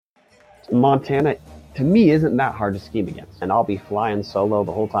Montana, to me, isn't that hard to scheme against. And I'll be flying solo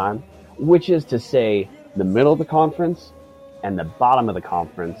the whole time, which is to say the middle of the conference and the bottom of the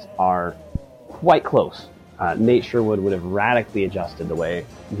conference are quite close. Nate Sherwood would have radically adjusted the way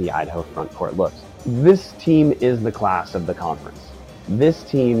the Idaho front court looks. This team is the class of the conference. This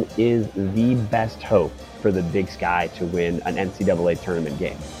team is the best hope for the Big Sky to win an NCAA tournament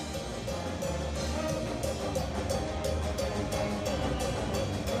game.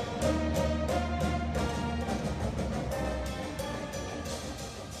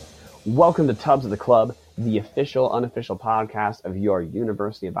 Welcome to Tubs of the Club, the official, unofficial podcast of your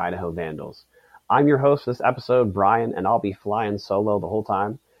University of Idaho Vandals. I'm your host for this episode, Brian, and I'll be flying solo the whole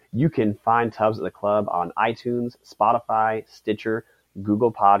time. You can find Tubs of the Club on iTunes, Spotify, Stitcher,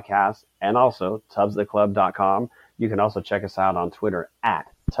 Google Podcasts, and also tubsoftheclub.com. You can also check us out on Twitter at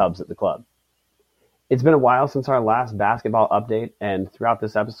Tubs at the Club. It's been a while since our last basketball update, and throughout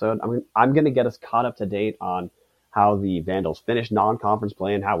this episode, I'm going to get us caught up to date on how the Vandals finished non-conference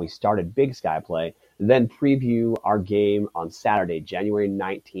play and how we started Big Sky play, then preview our game on Saturday, January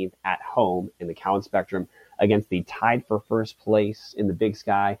 19th at home in the Cowan Spectrum against the tied for first place in the Big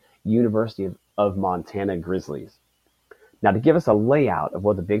Sky University of Montana Grizzlies. Now, to give us a layout of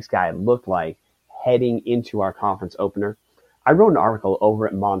what the Big Sky looked like heading into our conference opener, I wrote an article over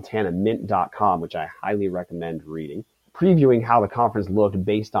at montanamint.com, which I highly recommend reading, previewing how the conference looked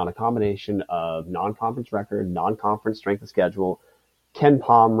based on a combination of non-conference record, non-conference strength of schedule,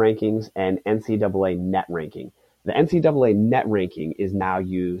 KenPom rankings, and NCAA net ranking. The NCAA net ranking is now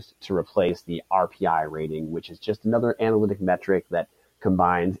used to replace the RPI rating, which is just another analytic metric that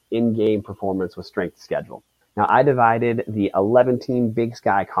combines in-game performance with strength of schedule. Now, I divided the 11-team Big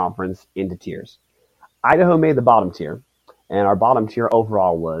Sky Conference into tiers. Idaho made the bottom tier, and our bottom tier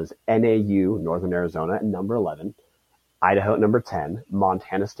overall was NAU, Northern Arizona, at number 11, Idaho at number 10,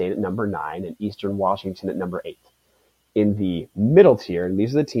 Montana State at number 9, and Eastern Washington at number 8. In the middle tier, and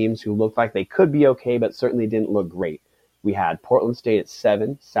these are the teams who looked like they could be okay, but certainly didn't look great. We had Portland State at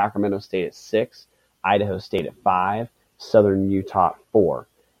 7, Sacramento State at 6, Idaho State at 5, Southern Utah at 4.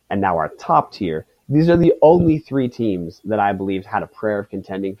 And now our top tier, these are the only three teams that I believed had a prayer of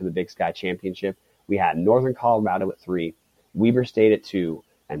contending for the Big Sky Championship. We had Northern Colorado at 3, Weber State at 2,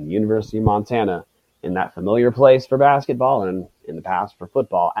 and the University of Montana, in that familiar place for basketball and in the past for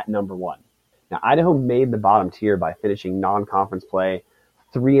football, at number 1. Now, Idaho made the bottom tier by finishing non-conference play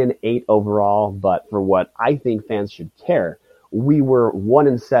 3-8 overall, but for what I think fans should care, we were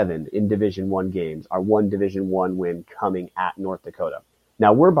 1-7 in Division I games, our one Division I win coming at North Dakota.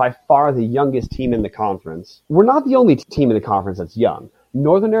 Now, we're by far the youngest team in the conference. We're not the only team in the conference that's young.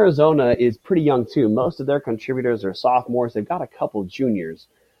 Northern Arizona is pretty young too. Most of their contributors are sophomores. They've got a couple juniors.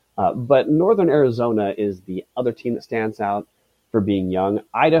 But Northern Arizona is the other team that stands out for being young.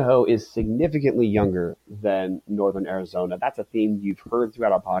 Idaho is significantly younger than Northern Arizona. That's a theme you've heard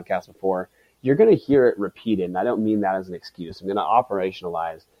throughout our podcast before. You're going to hear it repeated, and I don't mean that as an excuse. I'm going to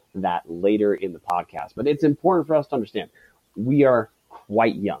operationalize that later in the podcast. But it's important for us to understand we are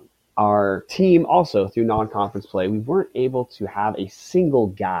quite young. Our team also, through non-conference play, we weren't able to have a single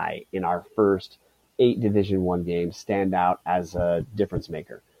guy in our first 8 Division I games stand out as a difference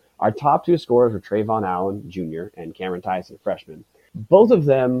maker. Our top 2 scorers were Trayvon Allen, Jr., and Cameron Tyson, freshman. Both of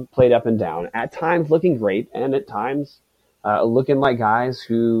them played up and down, at times looking great, and at times looking like guys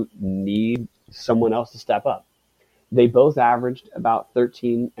who need someone else to step up. They both averaged about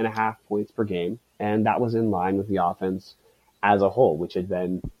 13.5 points per game, and that was in line with the offense as a whole, which had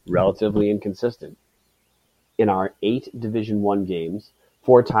been relatively inconsistent. In our 8 Division I games,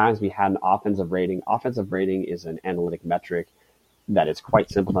 4 times we had an offensive rating. Offensive rating is an analytic metric that is quite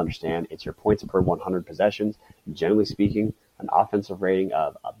simple to understand. It's your points per 100 possessions. Generally speaking, an offensive rating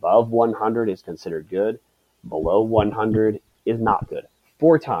of above 100 is considered good. Below 100 is not good.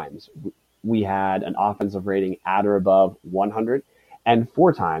 4 times we had an offensive rating at or above 100, and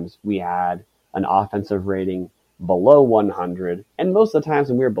 4 times we had an offensive rating below 100. And most of the times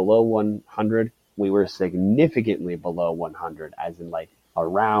when we were below 100, we were significantly below 100, as in like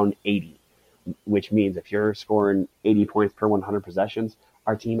around 80. Which means if you're scoring 80 points per 100 possessions,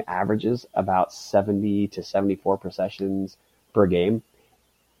 our team averages about 70 to 74 possessions per game.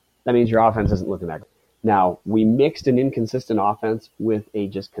 That means your offense isn't looking that good. Now, we mixed an inconsistent offense with a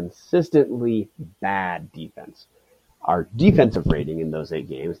just consistently bad defense. Our defensive rating in those 8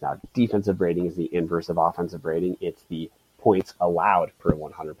 games, now defensive rating is the inverse of offensive rating. It's the points allowed per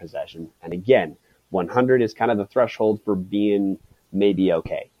 100 possession. And again, 100 is kind of the threshold for being maybe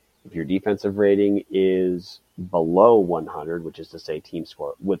okay. If your defensive rating is below 100, which is to say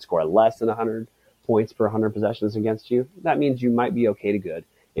would score less than 100 points per 100 possessions against you, that means you might be okay to good.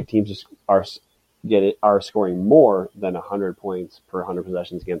 If teams are scoring more than 100 points per 100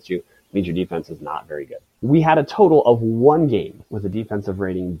 possessions against you, it means your defense is not very good. We had a total of one game with a defensive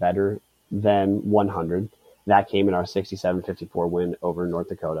rating better than 100. That came in our 67-54 win over North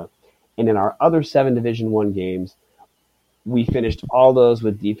Dakota. And in our other 7 Division I games, we finished all those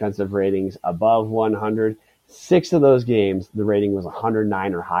with defensive ratings above 100. 6 of those games, the rating was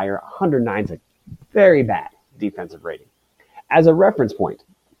 109 or higher. 109 is a very bad defensive rating. As a reference point,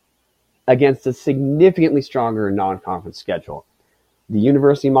 against a significantly stronger non-conference schedule, the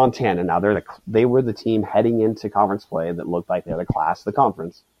University of Montana, now they were the team heading into conference play that looked like they had a class of the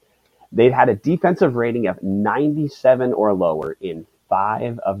conference. They'd had a defensive rating of 97 or lower in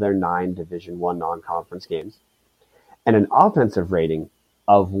 5 of their 9 Division I non-conference games, and an offensive rating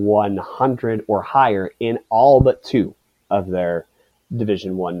of 100 or higher in all but 2 of their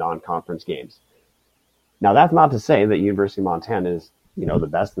Division I non-conference games. Now, that's not to say that University of Montana is, the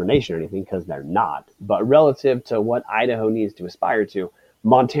best in the nation or anything, because they're not. But relative to what Idaho needs to aspire to,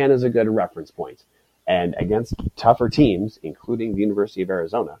 Montana is a good reference point. And against tougher teams, including the University of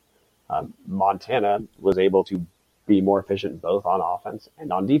Arizona, Montana was able to be more efficient both on offense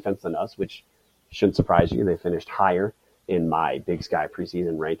and on defense than us, which shouldn't surprise you. They finished higher in my Big Sky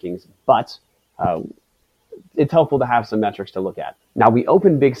preseason rankings, but it's helpful to have some metrics to look at. Now, we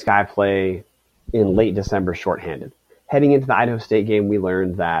opened Big Sky play in late December shorthanded. Heading into the Idaho State game, we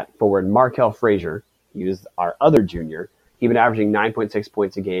learned that forward Markel Frazier, he was our other junior, he'd been averaging 9.6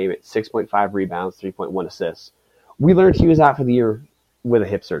 points a game at 6.5 rebounds, 3.1 assists. We learned he was out for the year with a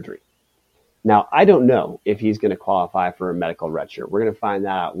hip surgery. Now, I don't know if he's going to qualify for a medical redshirt. We're going to find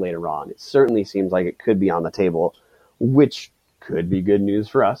that out later on. It certainly seems like it could be on the table, which could be good news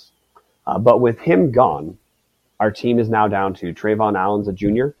for us. But with him gone, our team is now down to Trayvon Allen's a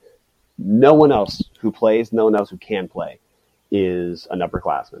junior. No one else who plays, no one else who can play is an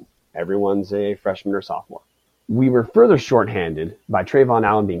upperclassman. Everyone's a freshman or sophomore. We were further shorthanded by Trayvon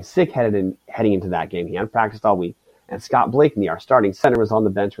Allen being sick heading into that game. He hadn't practiced all week. And Scott Blakeney, our starting center, was on the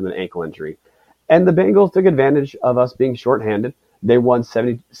bench with an ankle injury. And the Bengals took advantage of us being shorthanded. They won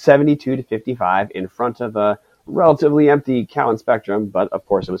 72-55 in front of a relatively empty Cowan Spectrum, but of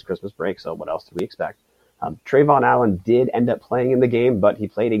course it was Christmas break, so what else did we expect? Trayvon Allen did end up playing in the game, but he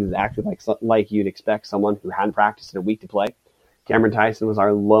played exactly like you'd expect someone who hadn't practiced in a week to play. Cameron Tyson was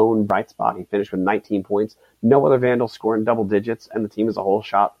our lone bright spot. He finished with 19 points. No other Vandals scored in double digits, and the team as a whole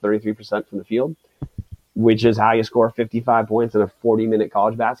shot 33% from the field, which is how you score 55 points in a 40-minute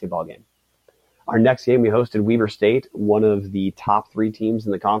college basketball game. Our next game, we hosted Weber State, one of the top 3 teams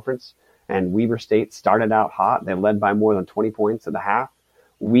in the conference, and Weber State started out hot. They led by more than 20 points at the half.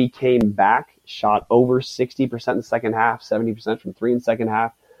 We came back, shot over 60% in the second half, 70% from 3 in the second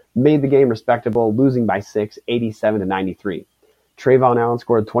half, made the game respectable, losing by 6, 87-93. Trayvon Allen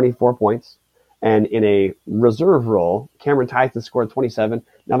scored 24 points, and in a reserve role, Cameron Tyson scored 27.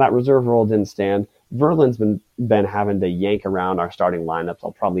 Now, that reserve role didn't stand. Verlin's been having to yank around our starting lineups.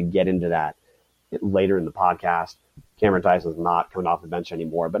 I'll probably get into that later in the podcast. Cameron Tyson's not coming off the bench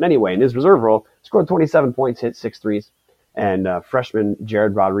anymore. But anyway, in his reserve role, scored 27 points, hit 6 threes. And freshman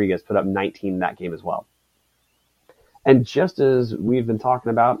Jared Rodriguez put up 19 in that game as well. And just as we've been talking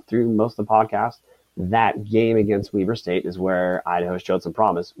about through most of the podcast, that game against Weber State is where Idaho showed some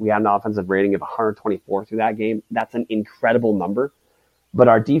promise. We had an offensive rating of 124 through that game. That's an incredible number. But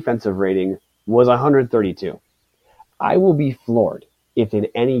our defensive rating was 132. I will be floored if in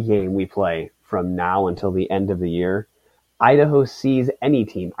any game we play from now until the end of the year, Idaho sees any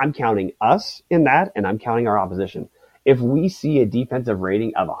team. I'm counting us in that, and I'm counting our opposition. If we see a defensive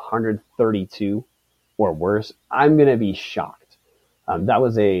rating of 132 or worse, I'm going to be shocked. That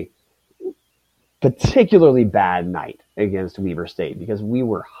was a particularly bad night against Weber State because we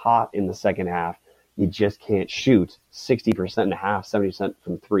were hot in the second half. You just can't shoot 60% in a half, 70%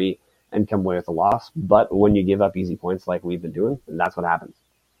 from 3 and come away with a loss. But when you give up easy points like we've been doing, that's what happens.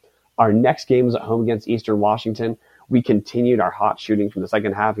 Our next game was at home against Eastern Washington. We continued our hot shooting from the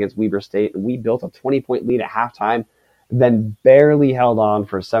second half against Weber State, and we built a 20-point lead at halftime, then barely held on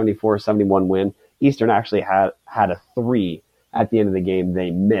for a 74-71 win. Eastern actually had a 3 at the end of the game they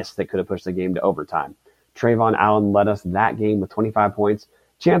missed that could have pushed the game to overtime. Trayvon Allen led us that game with 25 points.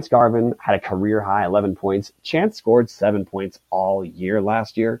 Chance Garvin had a career-high 11 points. Chance scored 7 points all year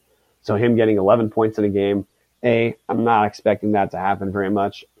last year. So him getting 11 points in a game, I'm not expecting that to happen very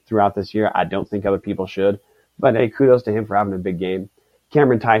much throughout this year. I don't think other people should. But kudos to him for having a big game.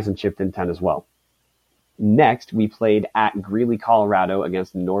 Cameron Tyson chipped in 10 as well. Next, we played at Greeley, Colorado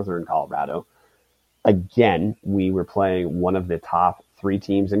against Northern Colorado. Again, we were playing one of the top 3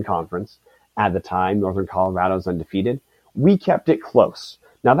 teams in conference. At the time, Northern Colorado's undefeated. We kept it close,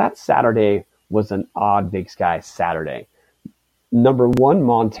 Now that Saturday was an odd Big Sky Saturday. Number 1,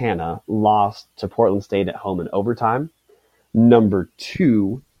 Montana lost to Portland State at home in overtime. Number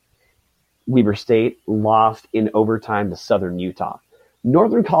 2, Weber State lost in overtime to Southern Utah.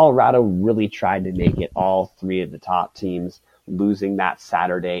 Northern Colorado really tried to make it all 3 of the top teams losing that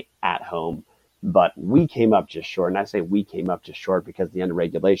Saturday at home. But we came up just short. And I say we came up just short because at the end of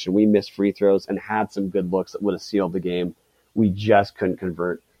regulation, we missed free throws and had some good looks that would have sealed the game. We just couldn't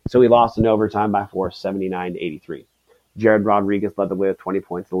convert. So we lost in overtime by 4, 79-83. Jared Rodriguez led the way with 20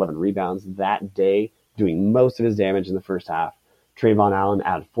 points and 11 rebounds that day, doing most of his damage in the first half. Trayvon Allen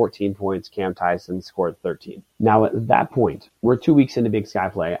added 14 points. Cam Tyson scored 13. Now, at that point, we're 2 weeks into Big Sky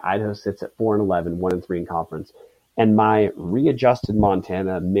play. Idaho sits at 4-11, 1-3 in conference. And my readjusted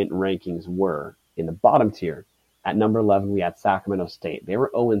Montana Mint rankings were in the bottom tier. At number 11, we had Sacramento State. They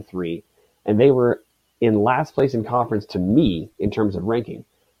were 0-3, and they were in last place in conference to me in terms of ranking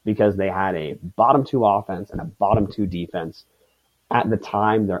because they had a bottom 2 offense and a bottom 2 defense. At the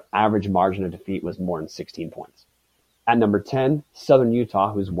time, their average margin of defeat was more than 16 points. At number 10, Southern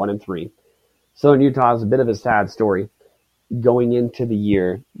Utah, who's 1-3. Southern Utah is a bit of a sad story. Going into the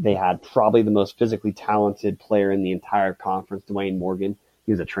year, they had probably the most physically talented player in the entire conference, Dwayne Morgan.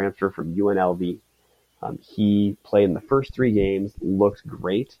 He was a transfer from UNLV. He played in the first 3 games, looked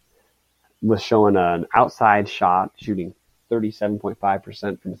great, was showing an outside shot, shooting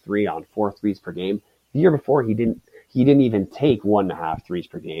 37.5% from 3 on 4 threes per game. The year before, he didn't even take 1.5 threes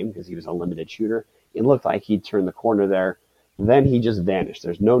per game because he was a limited shooter. It looked like he'd turned the corner there. Then he just vanished.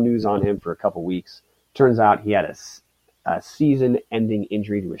 There's no news on him for a couple weeks. Turns out he had a season-ending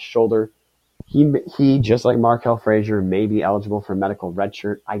injury to his shoulder. He just like Markel Frazier, may be eligible for medical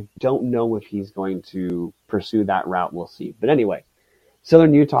redshirt. I don't know if he's going to pursue that route. We'll see. But anyway,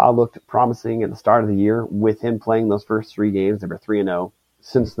 Southern Utah looked promising at the start of the year. With him playing those first 3 games, they were 3-0.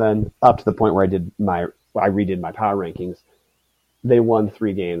 Since then, up to the point where I redid my power rankings, they won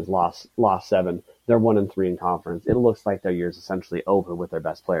 3 games, lost 7. They're 1-3 in conference. It looks like their year's essentially over with their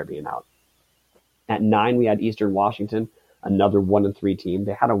best player being out. At 9, we had Eastern Washington, another 1-3 team.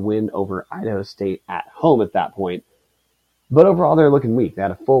 They had a win over Idaho State at home at that point. But overall, they're looking weak. They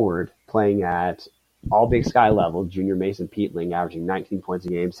had a forward playing at all Big Sky level, junior Mason Peatling, averaging 19 points a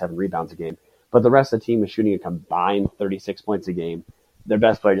game, 7 rebounds a game. But the rest of the team was shooting a combined 36 points a game. Their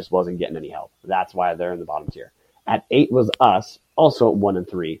best player just wasn't getting any help. That's why they're in the bottom tier. At 8 was us, also at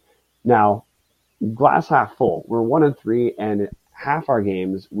 1-3. Now, glass half full. We're 1-3, and half our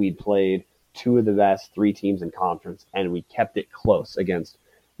games we'd played 2 of the best 3 teams in conference, and we kept it close against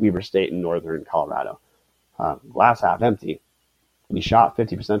Weber State and Northern Colorado. Glass half empty. We shot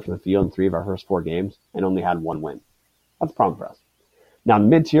 50% from the field in 3 of our first 4 games and only had 1 win. That's a problem for us. Now,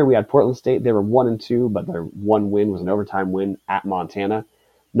 mid-tier, we had Portland State. They were 1-2, but their 1 win was an overtime win at Montana.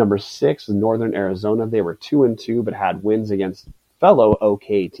 Number 6 was Northern Arizona. They were 2-2, but had wins against fellow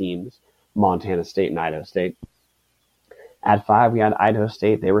OK teams, Montana State and Idaho State. At 5, we had Idaho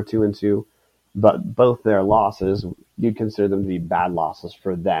State. They were 2-2, but both their losses, you'd consider them to be bad losses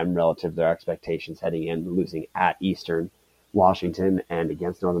for them relative to their expectations heading in, losing at Eastern Washington and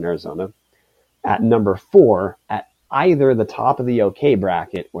against Northern Arizona. At number 4, at either the top of the OK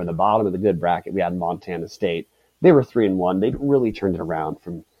bracket or the bottom of the good bracket, we had Montana State. They were 3-1. They'd really turned it around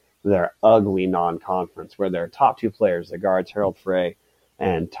from their ugly non-conference where their top 2 players, the guards Harold Frey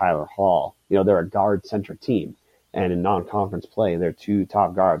and Tyler Hall, they're a guard-centric team. And in non-conference play, their 2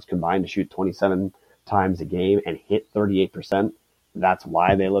 top guards combined to shoot 27 times a game and hit 38%. That's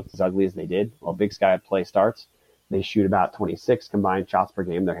why they looked as ugly as they did. Well, Big Sky play starts. They shoot about 26 combined shots per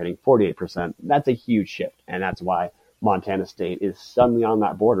game. They're hitting 48%. That's a huge shift. And that's why Montana State is suddenly on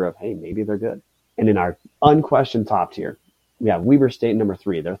that border of, hey, maybe they're good. And in our unquestioned top tier, we have Weber State number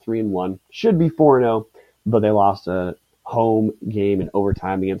 3. They're 3-1. Should be 4-0, but they lost a home game in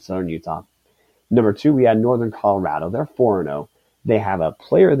overtime against Southern Utah. Number 2, we had Northern Colorado. They're 4-0. They have a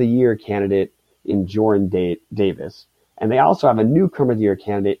Player of the Year candidate in Jordan Davis. And they also have a Newcomer of the Year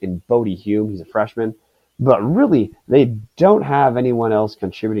candidate in Bodie Hume. He's a freshman. But really, they don't have anyone else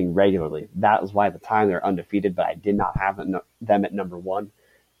contributing regularly. That is why at the time they're undefeated, but I did not have them at number 1.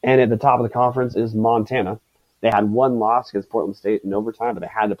 And at the top of the conference is Montana. They had 1 loss against Portland State in overtime, but they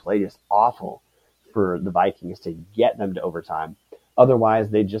had to play just awful for the Vikings to get them to overtime. Otherwise,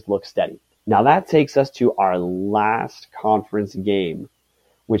 they just look steady. Now that takes us to our last conference game,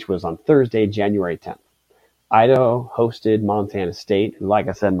 which was on Thursday, January 10th. Idaho hosted Montana State, who, like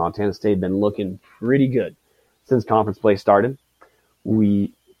I said, Montana State had been looking pretty good since conference play started.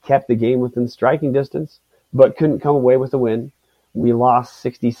 We kept the game within striking distance, but couldn't come away with a win. We lost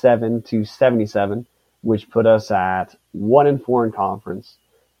 67-77, which put us at 1-4 in conference.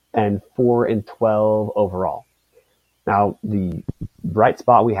 and 4-12 overall. Now, the bright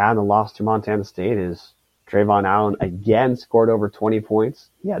spot we had in the loss to Montana State is Trayvon Allen again scored over 20 points.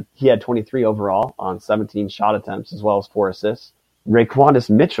 He had 23 overall on 17 shot attempts as well as 4 assists. Raquandis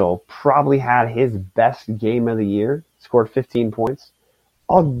Mitchell probably had his best game of the year, scored 15 points.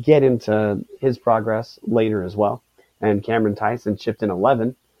 I'll get into his progress later as well. And Cameron Tyson chipped in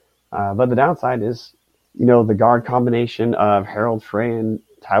 11. But the downside is, the guard combination of Harold Frey and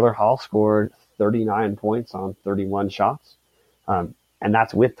Tyler Hall scored 39 points on 31 shots. And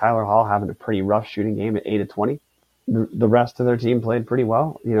that's with Tyler Hall having a pretty rough shooting game at 8 of 20. The rest of their team played pretty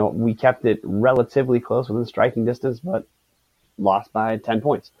well. We kept it relatively close within striking distance, but lost by 10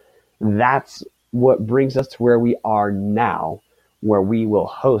 points. That's what brings us to where we are now, where we will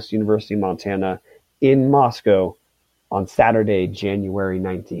host University of Montana in Moscow on Saturday, January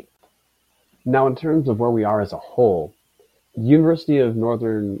 19th. Now, in terms of where we are as a whole, University of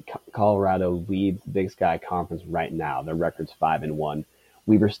Northern Colorado leads the Big Sky Conference right now. Their record's 5-1.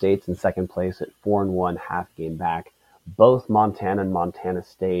 Weber State's in second place at 4-1, half game back. Both Montana and Montana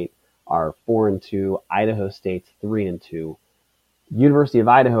State are 4-2. Idaho State's 3-2. University of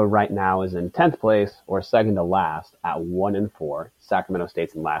Idaho right now is in 10th place, or second to last, at 1-4. Sacramento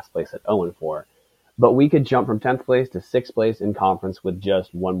State's in last place at 0-4. But we could jump from 10th place to 6th place in conference with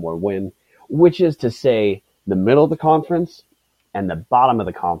just one more win, which is to say the middle of the conference and the bottom of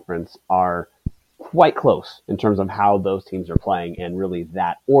the conference are quite close in terms of how those teams are playing, and really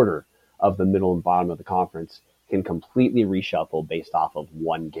that order of the middle and bottom of the conference can completely reshuffle based off of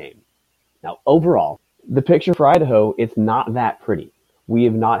one game. Now, overall, the picture for Idaho, it's not that pretty. We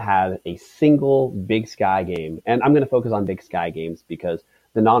have not had a single Big Sky game, and I'm going to focus on Big Sky games because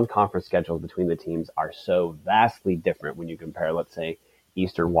the non-conference schedules between the teams are so vastly different when you compare, let's say,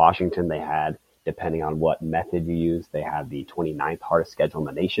 Eastern Washington. They had, depending on what method you use, they had the 29th hardest schedule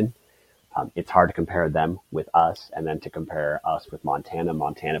in the nation. It's hard to compare them with us, and then to compare us with Montana.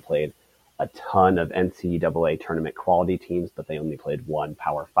 Montana played a ton of NCAA tournament quality teams, but they only played one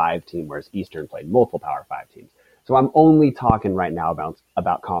Power 5 team, whereas Eastern played multiple Power 5 teams. So I'm only talking right now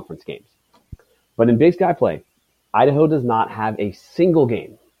about conference games. But in Big Sky play, Idaho does not have a single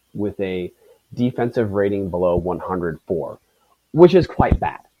game with a defensive rating below 104, which is quite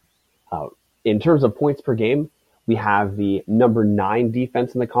bad. In terms of points per game, we have the number 9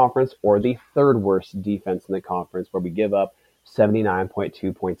 defense in the conference, or the third worst defense in the conference, where we give up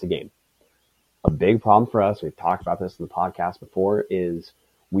 79.2 points a game. A big problem for us, we've talked about this in the podcast before, is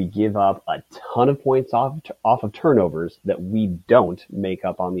we give up a ton of points off of turnovers that we don't make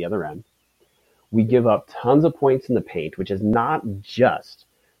up on the other end. We give up tons of points in the paint, which is not just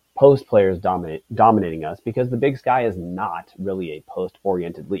post players dominating us, because the Big Sky is not really a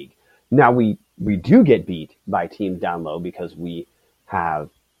post-oriented league. Now, we do get beat by teams down low because we have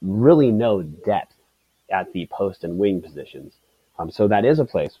really no depth at the post and wing positions. So that is a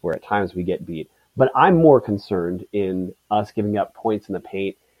place where at times we get beat. But I'm more concerned in us giving up points in the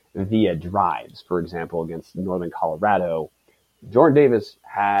paint via drives. For example, against Northern Colorado, Jordan Davis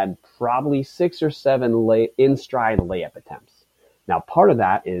had probably 6 or 7 in-stride layup attempts. Now, part of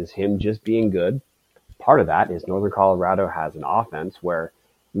that is him just being good. Part of that is Northern Colorado has an offense where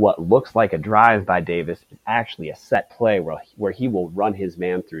what looks like a drive by Davis is actually a set play where he will run his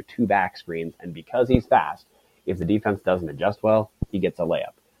man through 2 back screens, and because he's fast, if the defense doesn't adjust well, he gets a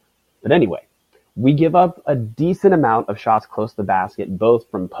layup. But anyway, we give up a decent amount of shots close to the basket, both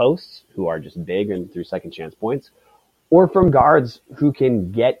from posts, who are just big and through second chance points, or from guards who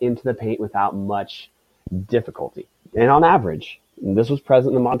can get into the paint without much difficulty. And on average, and this was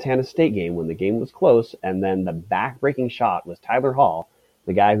present in the Montana State game when the game was close, and then the back-breaking shot was Tyler Hall,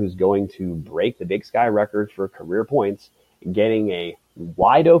 the guy who's going to break the Big Sky record for career points, getting a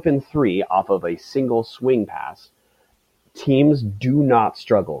wide-open 3 off of a single swing pass. Teams do not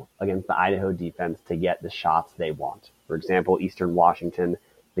struggle against the Idaho defense to get the shots they want. For example, Eastern Washington,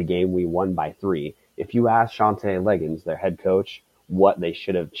 the game we won by 3. If you ask Shante Leggins, their head coach, what they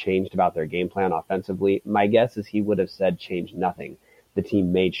should have changed about their game plan offensively, my guess is he would have said change nothing. The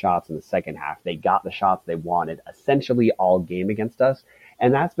team made shots in the second half. They got the shots they wanted essentially all game against us,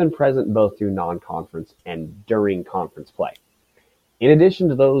 and that's been present both through non-conference and during conference play. In addition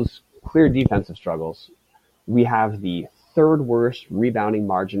to those clear defensive struggles, we have the third worst rebounding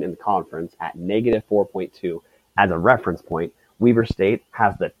margin in the conference at negative 4.2. As a reference point, Weber State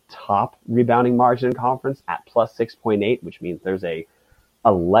has the top rebounding margin in conference at plus 6.8, which means there's a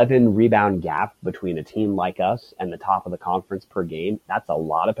 11 rebound gap between a team like us and the top of the conference per game. That's a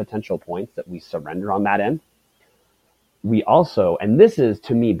lot of potential points that we surrender on that end. We also, and this is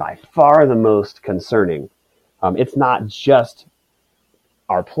to me by far the most concerning, it's not just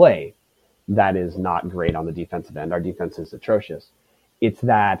our play that is not great on the defensive end. Our defense is atrocious. It's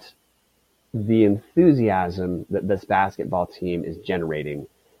that the enthusiasm that this basketball team is generating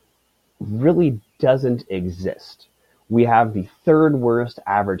really doesn't exist. We have the third worst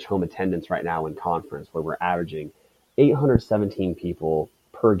average home attendance right now in conference, where we're averaging 817 people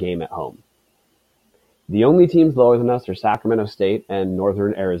per game at home. The only teams lower than us are Sacramento State and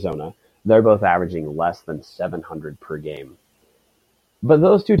Northern Arizona. They're both averaging less than 700 per game. But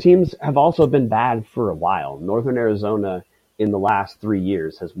those two teams have also been bad for a while. Northern Arizona in the last 3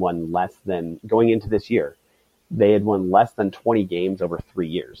 years has won less than, going into this year, they had won less than 20 games over 3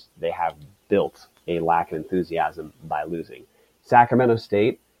 years. They have built a lack of enthusiasm by losing. Sacramento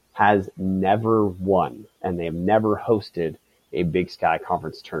State has never won, and they have never hosted a Big Sky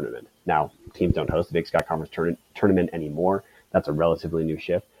Conference tournament. Now, teams don't host the Big Sky Conference tournament anymore. That's a relatively new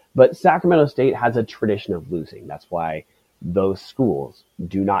shift. But Sacramento State has a tradition of losing. That's why those schools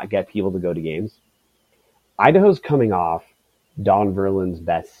do not get people to go to games. Idaho's coming off Don Verlin's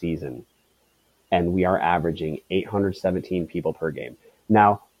best season, and we are averaging 817 people per game.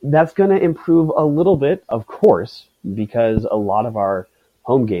 Now, that's going to improve a little bit, of course, because a lot of our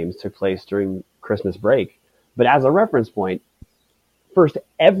home games took place during Christmas break. But as a reference point, first,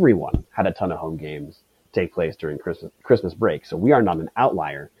 everyone had a ton of home games take place during Christmas break, so we are not an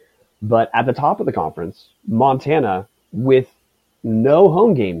outlier. But at the top of the conference, Montana, with no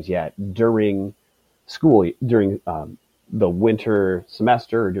home games yet during school, during the winter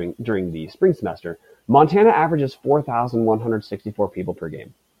semester or during the spring semester, Montana averages 4,164 people per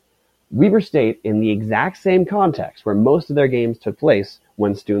game. Weber State, in the exact same context where most of their games took place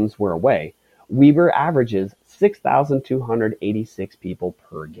when students were away, Weber averages 6,286 people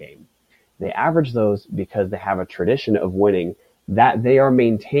per game. They average those because they have a tradition of winning that they are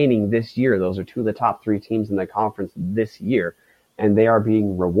maintaining this year. Those are two of the top three teams in the conference this year, and they are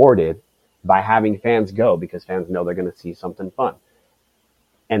being rewarded by having fans go because fans know they're going to see something fun.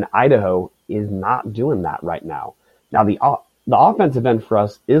 And Idaho is not doing that right now. Now, the offensive end for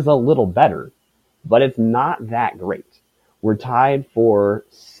us is a little better, but it's not that great. We're tied for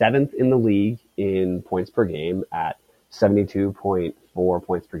 7th in the league in points per game at 72.4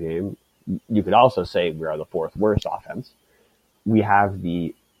 points per game. You could also say we are the 4th worst offense. We average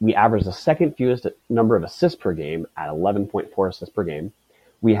the second fewest number of assists per game at 11.4 assists per game.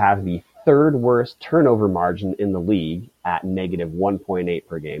 We have the 3rd worst turnover margin in the league at negative 1.8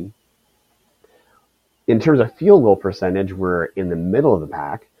 per game. In terms of field goal percentage, we're in the middle of the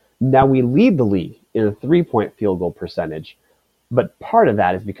pack. Now we lead the league in a 3-point field goal percentage, but part of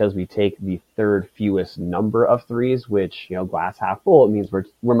that is because we take the 3rd fewest number of threes, which, glass half full, it means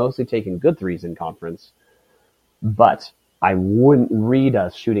we're mostly taking good threes in conference. But I wouldn't read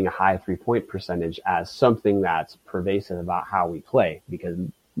us shooting a high 3-point percentage as something that's pervasive about how we play, because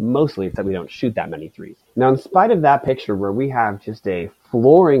mostly it's that we don't shoot that many threes. Now, in spite of that picture where we have just a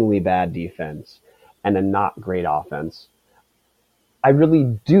flooringly bad defense and a not great offense, I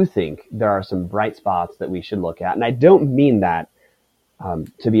really do think there are some bright spots that we should look at. And I don't mean that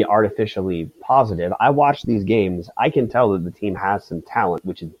to be artificially positive. I watch these games. I can tell that the team has some talent,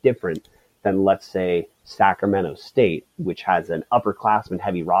 which is different than, let's say, Sacramento State, which has an upperclassman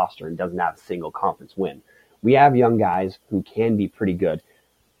heavy roster and doesn't have a single conference win. We have young guys who can be pretty good.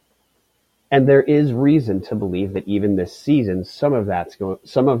 And there is reason to believe that even this season, some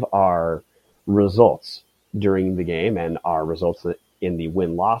of our results during the game and our results in the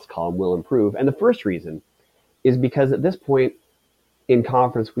win-loss column will improve. And the first reason is because at this point in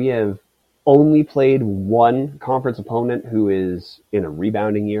conference, we have only played one conference opponent who is in a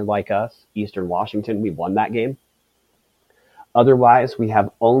rebounding year like us, Eastern Washington. We won that game. Otherwise, we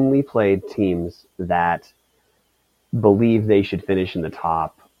have only played teams that believe they should finish in the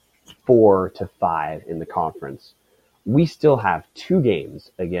top 4 to 5 in the conference. We still have 2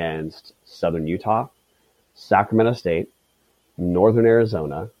 games against Southern Utah, Sacramento State, Northern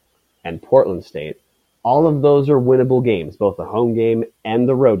Arizona, and Portland State. All of those are winnable games, both the home game and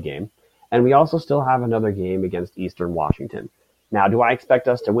the road game. And we also still have another game against Eastern Washington. Now, do I expect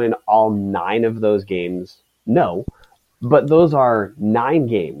us to win all 9 of those games? No. But those are 9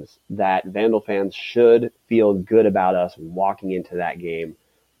 games that Vandal fans should feel good about us walking into that game,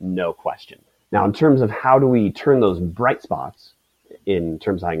 no question. Now, in terms of how do we turn those bright spots in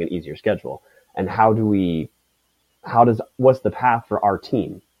terms of having an easier schedule, and what's the path for our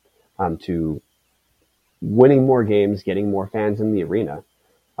team to winning more games, getting more fans in the arena?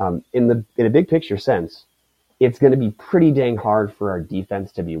 In a big picture sense, it's going to be pretty dang hard for our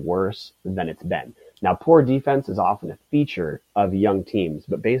defense to be worse than it's been. Now, poor defense is often a feature of young teams,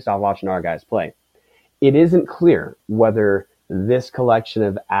 but based off watching our guys play, it isn't clear whether this collection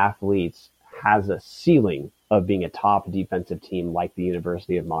of athletes has a ceiling of being a top defensive team like the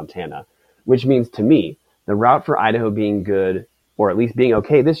University of Montana, which means to me, the route for Idaho being good, or at least being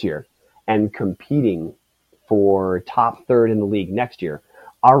okay this year, and competing for top third in the league next year,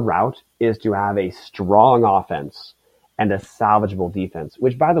 our route is to have a strong offense and a salvageable defense,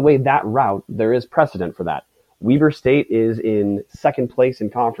 which, by the way, that route, there is precedent for that. Weber State is in second place in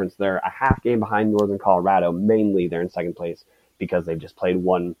conference. They're a half game behind Northern Colorado. Mainly they're in second place because they've just played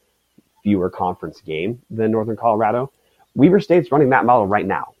one fewer conference game than Northern Colorado. Weber State's running that model right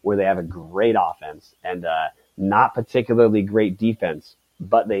now, where they have a great offense and not particularly great defense,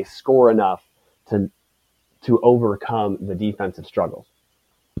 but they score enough to overcome the defensive struggles.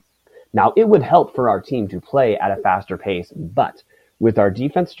 Now, it would help for our team to play at a faster pace, but with our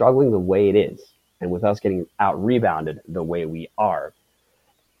defense struggling the way it is, and with us getting out-rebounded the way we are,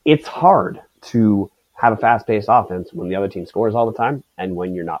 it's hard to have a fast-paced offense when the other team scores all the time and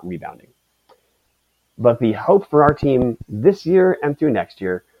when you're not rebounding. But the hope for our team this year and through next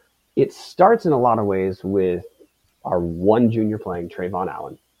year, it starts in a lot of ways with our one junior playing, Trayvon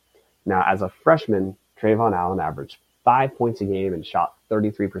Allen. Now, as a freshman, Trayvon Allen averaged 5 points a game and shot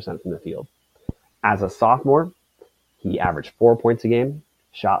 33% from the field. As a sophomore, he averaged 4 points a game,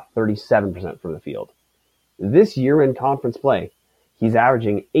 shot 37% from the field. This year in conference play, he's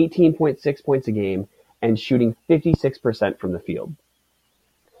averaging 18.6 points a game and shooting 56% from the field.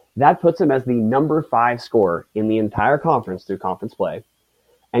 That puts him as the number 5 scorer in the entire conference through conference play,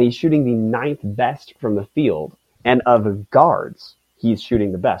 and he's shooting the 9th best from the field, and of guards, he's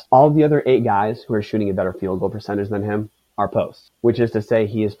shooting the best. All the other 8 guys who are shooting a better field goal percentage than him are posts, which is to say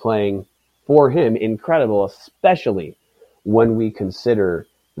he is playing, for him, incredible, especially when we consider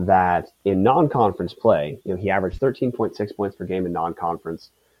that in non-conference play, he averaged 13.6 points per game in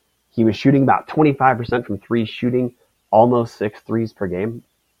non-conference. He was shooting about 25% from three, shooting almost 6 threes per game.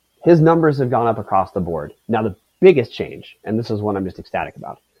 His numbers have gone up across the board. Now, the biggest change, and this is one I'm just ecstatic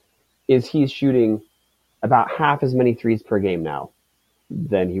about, is he's shooting about half as many threes per game now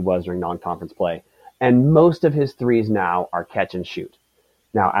than he was during non-conference play. And most of his threes now are catch and shoot.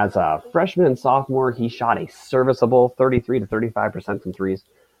 Now, as a freshman and sophomore, he shot a serviceable 33 to 35% from threes.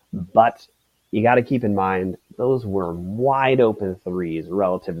 But you got to keep in mind, those were wide open threes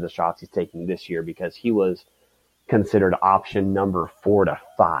relative to the shots he's taking this year, because he was considered option number 4 to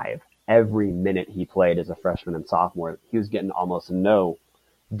 5 every minute he played as a freshman and sophomore. He was getting almost no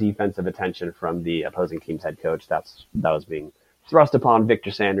defensive attention from the opposing team's head coach. That was being thrust upon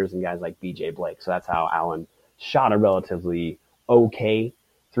Victor Sanders and guys like BJ Blake. So that's how Allen shot a relatively okay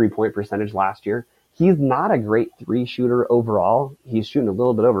 3-point percentage last year. He's not a great three shooter overall. He's shooting a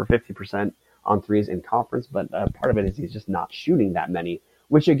little bit over 50% on threes in conference, but part of it is he's just not shooting that many,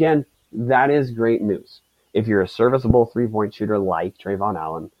 which again, that is great news. If you're a serviceable 3-point shooter like Trayvon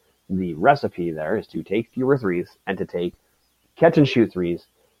Allen, the recipe there is to take fewer threes and to take catch and shoot threes.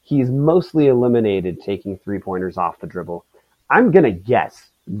 He's mostly eliminated taking 3-pointers off the dribble. I'm going to guess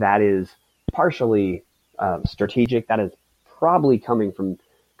that is partially strategic. That is probably coming from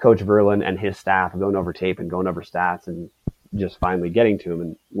Coach Verlin and his staff going over tape and going over stats and just finally getting to him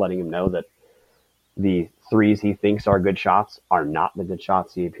and letting him know that the threes he thinks are good shots are not the good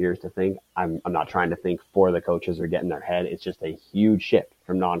shots he appears to think. I'm not trying to think for the coaches or get in their head. It's just a huge shift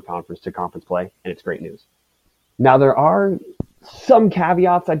from non-conference to conference play, and it's great news. Now, there are some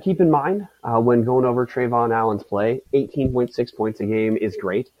caveats I'd keep in mind when going over Trayvon Allen's play. 18.6 points a game is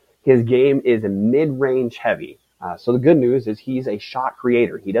great. His game is mid-range heavy. So the good news is he's a shot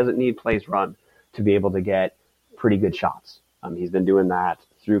creator. He doesn't need plays run to be able to get pretty good shots. He's been doing that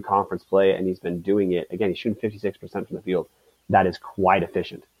through conference play, and he's been doing it. Again, he's shooting 56% from the field. That is quite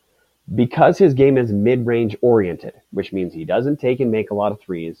efficient. Because his game is mid-range oriented, which means he doesn't take and make a lot of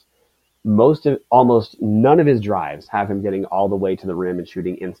threes, almost none of his drives have him getting all the way to the rim and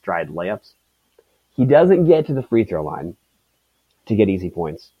shooting in-stride layups. He doesn't get to the free throw line to get easy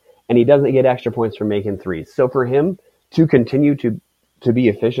points, and he doesn't get extra points for making threes. So for him to continue to be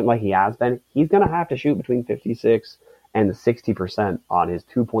efficient like he has been, he's going to have to shoot between 56 and 60% on his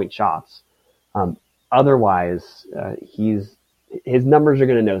 2-point shots. Otherwise, his numbers are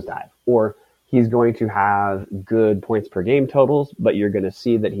going to nosedive, or he's going to have good points per game totals, but you're going to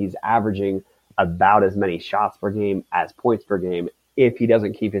see that he's averaging about as many shots per game as points per game if he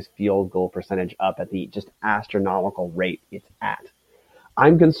doesn't keep his field goal percentage up at the just astronomical rate it's at.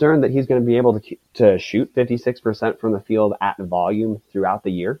 I'm concerned that he's going to be able to shoot 56% from the field at volume throughout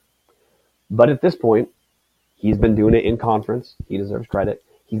the year. But at this point, he's been doing it in conference. He deserves credit.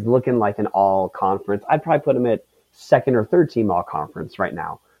 He's looking like an all-conference. I'd probably put him at second or third team all-conference right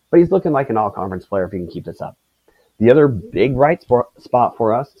now. But he's looking like an all-conference player if he can keep this up. The other big bright spot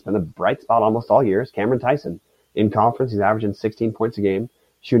for us, it's been a bright spot almost all year, is Cameron Tyson. In conference, he's averaging 16 points a game,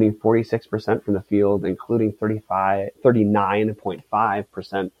 shooting 46% from the field, including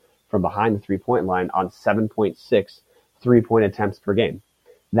 39.5% from behind the three-point line on 7.6 three-point attempts per game.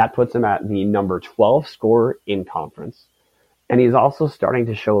 That puts him at the number 12 scorer in conference. And he's also starting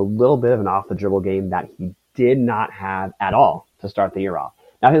to show a little bit of an off-the-dribble game that he did not have at all to start the year off.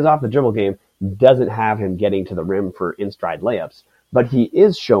 Now, his off-the-dribble game doesn't have him getting to the rim for in-stride layups, but he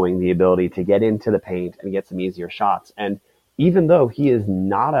is showing the ability to get into the paint and get some easier shots. And even though he is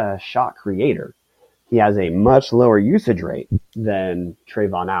not a shot creator, he has a much lower usage rate than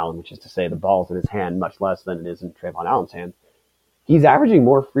Trayvon Allen, which is to say the ball's in his hand much less than it is in Trayvon Allen's hand. He's averaging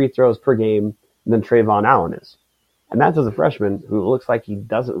more free throws per game than Trayvon Allen is. And that's as a freshman who looks like he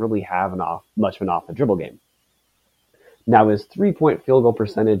doesn't really have much of an off-the-dribble game. Now, his three-point field goal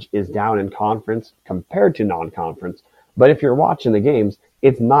percentage is down in conference compared to non-conference, but if you're watching the games,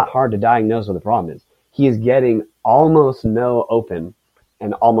 it's not hard to diagnose what the problem is. He is getting almost no open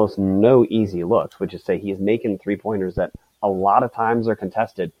and almost no easy looks, which is to say he is making three-pointers that a lot of times are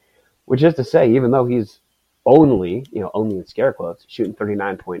contested, which is to say even though he's only in scare quotes, shooting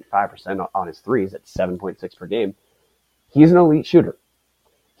 39.5% on his threes at 7.6 per game, he's an elite shooter.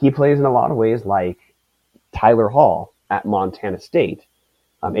 He plays in a lot of ways like Tyler Hall at Montana State,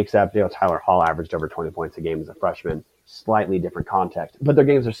 except Tyler Hall averaged over 20 points a game as a freshman, slightly different context. But their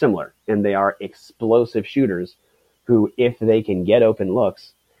games are similar, and they are explosive shooters who, if they can get open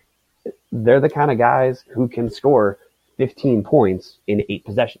looks, they're the kind of guys who can score 15 points in 8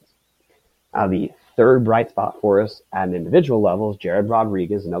 possessions. The third bright spot for us at an individual level is Jared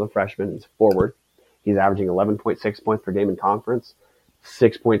Rodriguez, another freshman. He's forward. He's averaging 11.6 points per game in conference,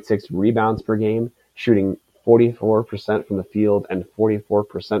 6.6 rebounds per game, shooting 44% from the field and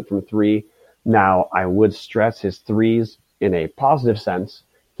 44% from three. Now, I would stress his threes in a positive sense.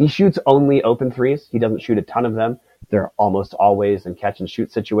 He shoots only open threes. He doesn't shoot a ton of them. They're almost always in catch and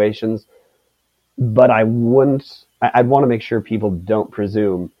shoot situations. But I'd want to make sure people don't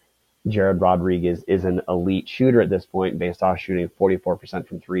presume Jared Rodriguez is an elite shooter at this point based off shooting 44%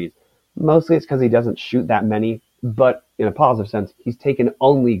 from threes. Mostly it's because he doesn't shoot that many, but in a positive sense, he's taken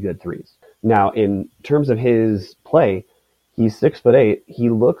only good threes. Now, in terms of his play, he's 6'8".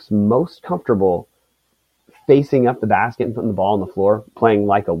 He looks most comfortable facing up the basket and putting the ball on the floor, playing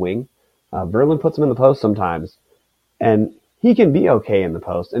like a wing. Verlin puts him in the post sometimes, and he can be okay in the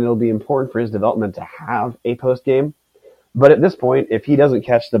post, and it'll be important for his development to have a post game. But at this point, if he doesn't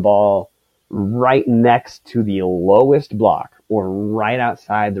catch the ball right next to the lowest block or right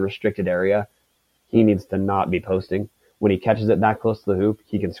outside the restricted area, he needs to not be posting. When he catches it that close to the hoop,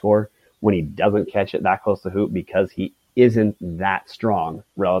 he can score. When he doesn't catch it that close to the hoop because he isn't that strong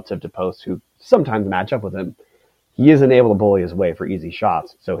relative to posts who sometimes match up with him, he isn't able to bully his way for easy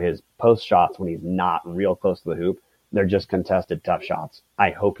shots. So his post shots, when he's not real close to the hoop, they're just contested tough shots. I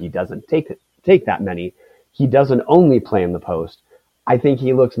hope he doesn't take that many. He doesn't only play in the post. I think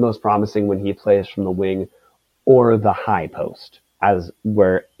he looks most promising when he plays from the wing or the high post, as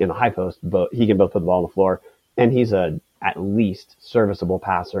where in the high post, he can both put the ball on the floor, and he's a at least serviceable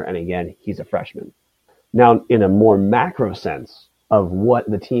passer, and again, he's a freshman. Now, in a more macro sense of what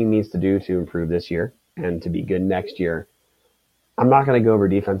the team needs to do to improve this year and to be good next year, I'm not going to go over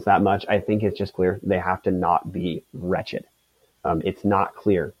defense that much. I think it's just clear they have to not be wretched. It's not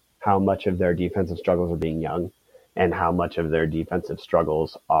clear how much of their defensive struggles are being young and how much of their defensive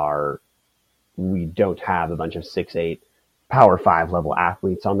struggles are we don't have a bunch of 6'8", Power 5 level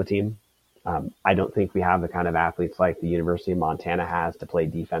athletes on the team. I don't think we have the kind of athletes like the University of Montana has to play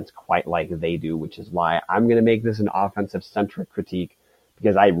defense quite like they do, which is why I'm going to make this an offensive-centric critique,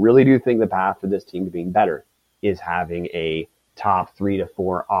 because I really do think the path for this team to being better is having a top 3 to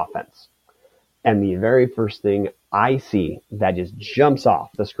 4 offense. And the very first thing I see that just jumps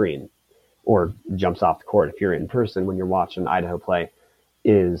off the screen or jumps off the court if you're in person when you're watching Idaho play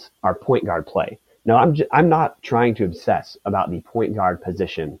is our point guard play. Now, I'm not trying to obsess about the point guard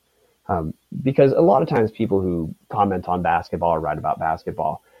position because a lot of times people who comment on basketball or write about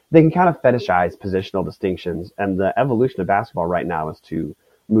basketball, they can kind of fetishize positional distinctions. And the evolution of basketball right now is to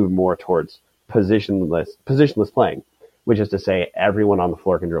move more towards positionless playing, which is to say everyone on the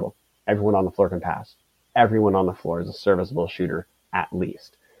floor can dribble. Everyone on the floor can pass. Everyone on the floor is a serviceable shooter, at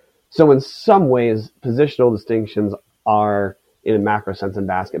least. So in some ways, positional distinctions are, in a macro sense in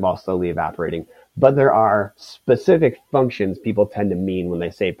basketball, slowly evaporating. But there are specific functions people tend to mean when they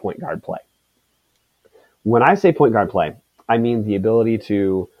say point guard play. When I say point guard play, I mean the ability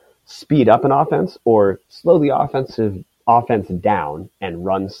to speed up an offense or slow the offense down and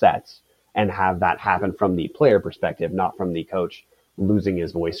run sets and have that happen from the player perspective, not from the coach losing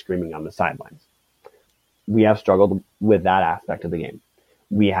his voice screaming on the sidelines. We have struggled with that aspect of the game.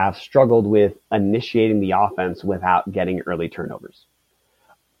 We have struggled with initiating the offense without getting early turnovers.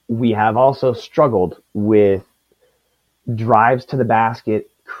 We have also struggled with drives to the basket,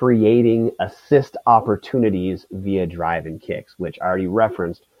 creating assist opportunities via drive and kicks, which I already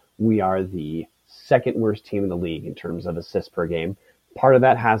referenced. We are the second worst team in the league in terms of assists per game. Part of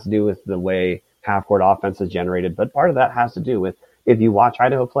that has to do with the way half-court offense is generated, but part of that has to do with, if you watch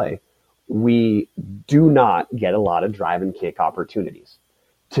Idaho play, we do not get a lot of drive and kick opportunities.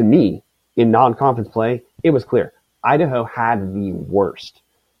 To me, in non-conference play, it was clear. Idaho had the worst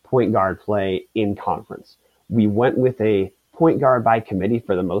point guard play in conference. We went with a point guard by committee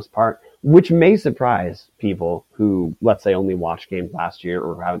for the most part, which may surprise people who, let's say, only watched games last year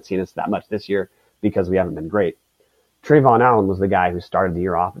or haven't seen us that much this year because we haven't been great. Trayvon Allen was the guy who started the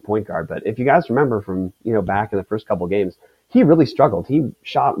year off at point guard. But if you guys remember from, back in the first couple games, he really struggled. He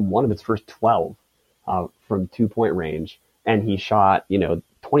shot one of his first 12 from 2-point range, and he shot,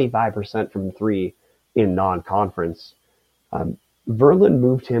 25% from three in non-conference. Verlin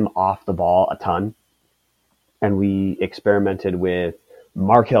moved him off the ball a ton, and we experimented with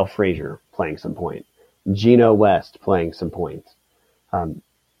Markel Frazier playing some point, Geno West playing some point.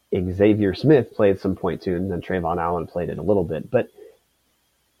 Xavier Smith played some point too, and then Trayvon Allen played it a little bit. But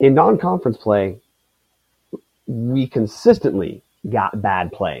in non-conference play, we consistently got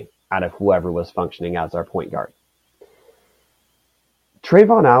bad play out of whoever was functioning as our point guard.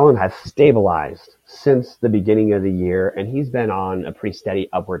 Trayvon Allen has stabilized since the beginning of the year, and he's been on a pretty steady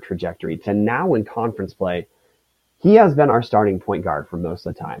upward trajectory to now in conference play. He has been our starting point guard for most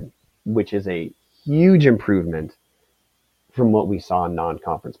of the time, which is a huge improvement from what we saw in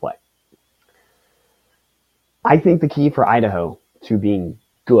non-conference play. I think the key for Idaho to being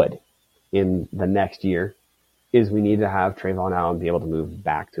good in the next year is we need to have Trayvon Allen be able to move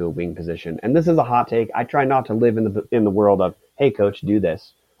back to a wing position. And this is a hot take. I try not to live in the world of, hey, coach, do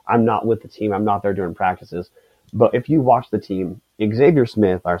this. I'm not with the team. I'm not there during practices. But if you watch the team, Xavier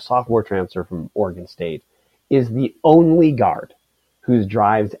Smith, our sophomore transfer from Oregon State, is the only guard whose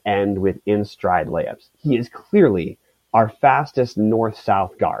drives end with in-stride layups. He is clearly our fastest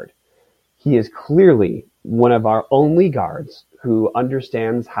north-south guard. He is clearly one of our only guards who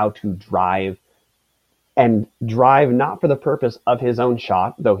understands how to drive, and drive not for the purpose of his own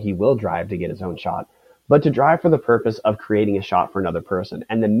shot, though he will drive to get his own shot, but to drive for the purpose of creating a shot for another person.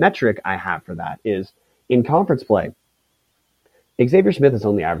 And the metric I have for that is in conference play, Xavier Smith is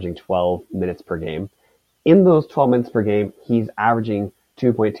only averaging 12 minutes per game. In those 12 minutes per game, he's averaging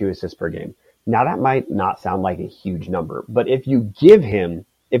 2.2 assists per game. Now that might not sound like a huge number, but if you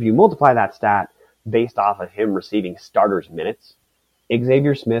multiply that stat based off of him receiving starters minutes,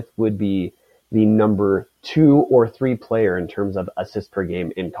 Xavier Smith would be the number 2 or 3 player in terms of assists per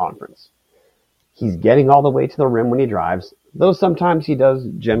game in conference. He's getting all the way to the rim when he drives, though sometimes he does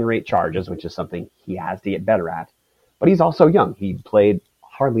generate charges, which is something he has to get better at. But he's also young. He played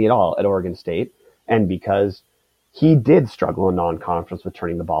hardly at all at Oregon State, and because he did struggle in non-conference with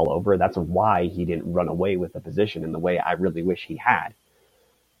turning the ball over, that's why he didn't run away with the position in the way I really wish he had.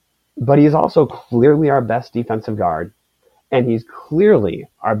 But he's also clearly our best defensive guard, and he's clearly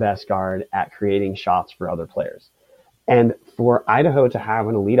our best guard at creating shots for other players. And for Idaho to have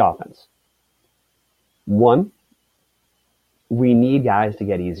an elite offense, one, we need guys to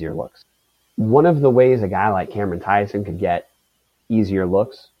get easier looks. One of the ways a guy like Cameron Tyson could get easier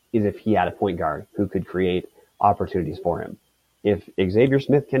looks is if he had a point guard who could create opportunities for him. If Xavier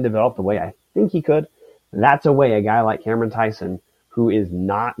Smith can develop the way I think he could, that's a way a guy like Cameron Tyson, who is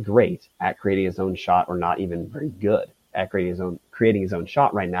not great at creating his own shot or not even very good at creating his own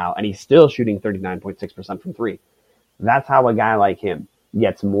shot right now, and he's still shooting 39.6% from three. That's how a guy like him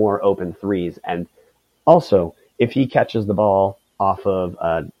gets more open threes. And also, if he catches the ball off of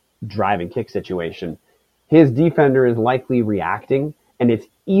a drive and kick situation, his defender is likely reacting, and it's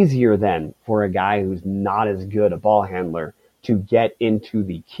easier then for a guy who's not as good a ball handler to get into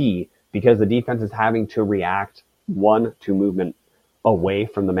the key because the defense is having to react, one, to movement away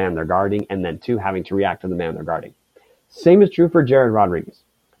from the man they're guarding, and then two, having to react to the man they're guarding. Same is true for Jared Rodriguez.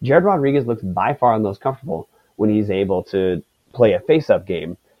 Jared Rodriguez looks by far the most comfortable when he's able to play a face-up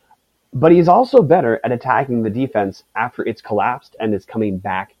game, but he's also better at attacking the defense after it's collapsed and it's coming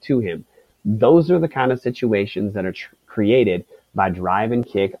back to him. Those are the kind of situations that are created by drive and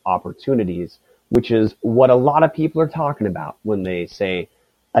kick opportunities, which is what a lot of people are talking about when they say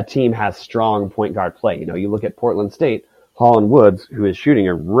a team has strong point guard play. You look at Portland State, Holland Woods, who is shooting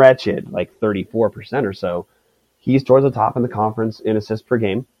a wretched 34% or so. He's towards the top in the conference in assists per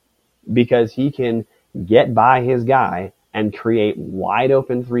game. because he can get by his guy and create wide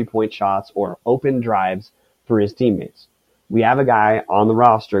open 3-point shots or open drives for his teammates. We have a guy on the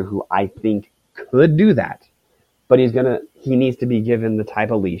roster who I think could do that, but he needs to be given the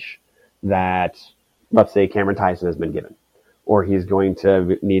type of leash that, let's say, Cameron Tyson has been given, or he's going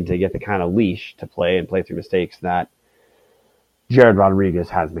to need to get the kind of leash to play through mistakes that Jared Rodriguez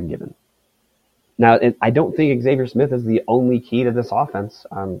has been given. Now, I don't think Xavier Smith is the only key to this offense.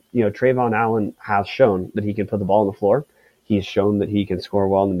 Trayvon Allen has shown that he can put the ball on the floor. He's shown that he can score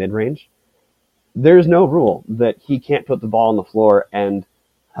well in the mid-range. There's no rule that he can't put the ball on the floor and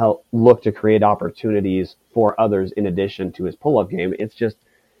help look to create opportunities for others in addition to his pull-up game. It's just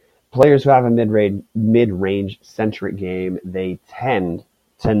players who have a mid-range centric game, they tend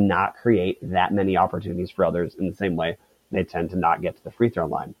to not create that many opportunities for others in the same way they tend to not get to the free throw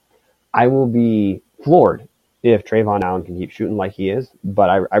line. I will be floored if Trayvon Allen can keep shooting like he is, but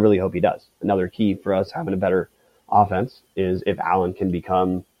I really hope he does. Another key for us having a better offense is if Allen can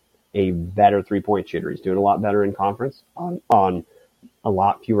become a better 3-point shooter. He's doing a lot better in conference on a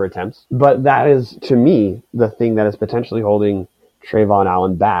lot fewer attempts. But that is, to me, the thing that is potentially holding Trayvon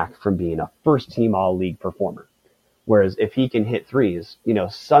Allen back from being a first-team All-League performer. Whereas if he can hit threes,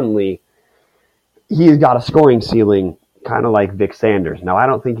 suddenly he's got a scoring ceiling kind of like Vic Sanders. Now, I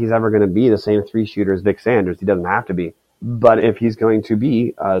don't think he's ever going to be the same 3-shooter as Vic Sanders. He doesn't have to be. But if he's going to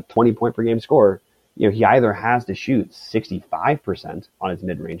be a 20-point-per-game scorer, he either has to shoot 65% on his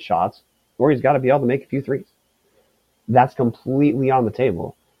mid-range shots, or he's got to be able to make a few threes. That's completely on the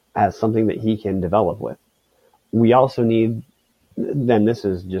table as something that he can develop with. We also need,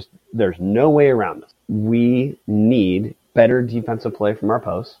 there's no way around this. We need better defensive play from our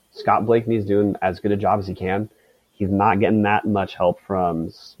posts. Scott Blakeney is doing as good a job as he can. He's not getting that much help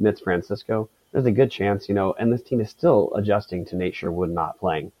from Smith Francisco. There's a good chance, and this team is still adjusting to Nate Sherwood not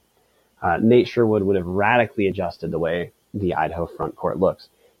playing. Nate Sherwood would have radically adjusted the way the Idaho front court looks.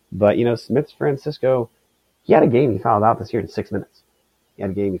 But, Smith Francisco, he had a game he fouled out this year in 6 minutes. He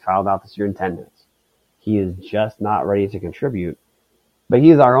had a game he fouled out this year in 10 minutes. He is just not ready to contribute. But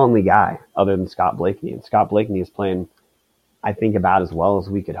he's our only guy other than Scott Blakeney. And Scott Blakeney is playing, I think, about as well as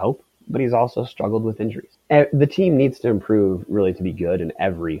we could hope. But he's also struggled with injuries. The team needs to improve really to be good in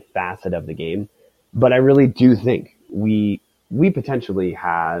every facet of the game. But I really do think we potentially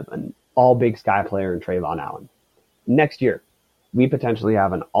have an all-Big Sky player in Trayvon Allen. Next year, we potentially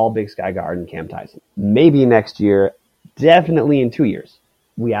have an all-Big Sky guard in Cam Tyson. Maybe next year, definitely in 2 years,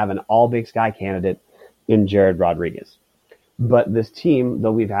 we have an all-Big Sky candidate in Jared Rodriguez. But this team,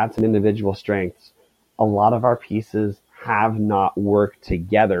 though we've had some individual strengths, a lot of our pieces have not worked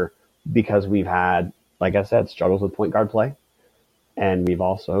together because we've had, like I said, struggles with point guard play. And we've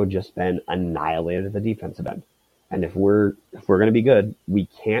also just been annihilated at the defensive end. And if we're going to be good, we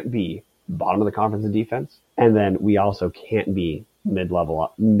can't be bottom of the conference in defense. And then we also can't be mid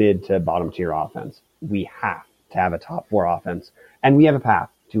to bottom tier offense. We have to have a top 4 offense. And we have a path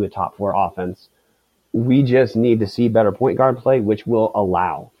to a top 4 offense. We just need to see better point guard play, which will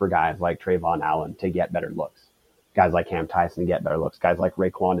allow for guys like Trayvon Allen to get better looks. Guys like Cam Tyson to get better looks. Guys like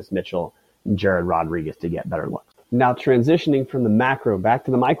Raquandis Mitchell and Jared Rodriguez to get better looks. Now, transitioning from the macro back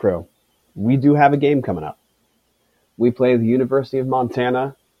to the micro, we do have a game coming up. We play the University of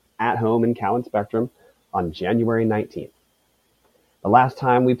Montana at home in Cowan Spectrum on January 19th. The last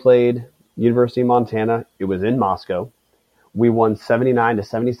time we played University of Montana, it was in Moscow. We won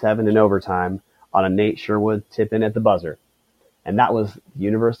 79-77 in overtime on a Nate Sherwood tip-in at the buzzer. And that was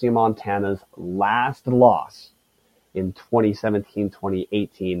University of Montana's last loss in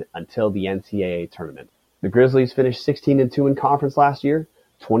 2017-2018 until the NCAA tournament. The Grizzlies finished 16-2 in conference last year,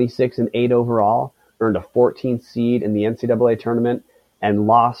 26-8 overall, earned a 14th seed in the NCAA tournament, and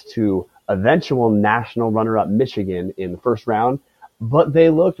lost to eventual national runner-up Michigan in the first round, but they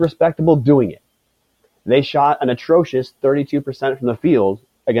looked respectable doing it. They shot an atrocious 32% from the field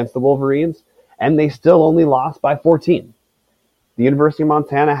against the Wolverines, and they still only lost by 14. The University of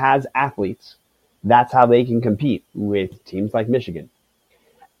Montana has athletes. That's how they can compete with teams like Michigan.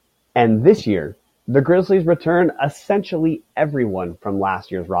 And this year, the Grizzlies return essentially everyone from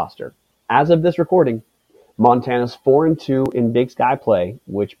last year's roster. As of this recording, Montana's 4-2 in Big Sky play,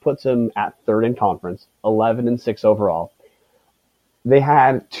 which puts them at 3rd in conference, 11-6 overall. They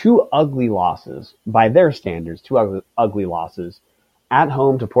had 2 ugly losses, by their standards, 2 ugly losses, at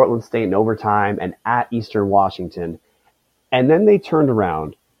home to Portland State in overtime and at Eastern Washington. And then they turned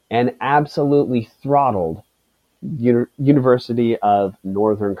around and absolutely throttled University of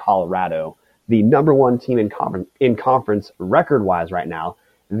Northern Colorado, the number 1 team in conference record-wise right now.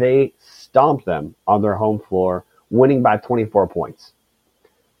 They stomped them on their home floor, winning by 24 points.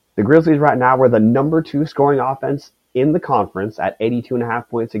 The Grizzlies right now are the number 2 scoring offense in the conference at 82.5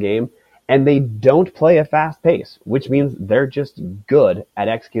 points a game, and they don't play a fast pace, which means they're just good at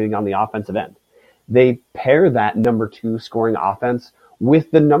executing on the offensive end. They pair that number 2 scoring offense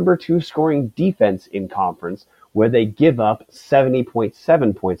with the number 2 scoring defense in conference, where they give up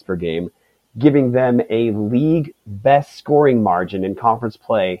 70.7 points per game, giving them a league best scoring margin in conference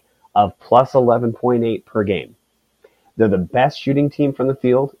play of plus 11.8 per game. They're the best shooting team from the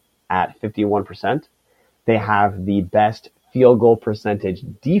field at 51%. They have the best field goal percentage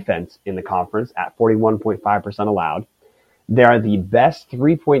defense in the conference at 41.5% allowed. They are the best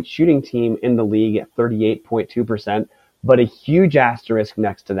three-point shooting team in the league at 38.2%, but a huge asterisk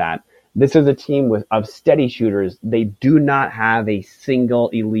next to that. This is a team of steady shooters. They do not have a single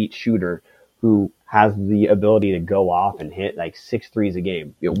elite shooter who has the ability to go off and hit like 6 threes a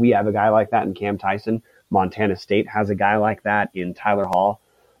game. We have a guy like that in Cam Tyson. Montana State has a guy like that in Tyler Hall.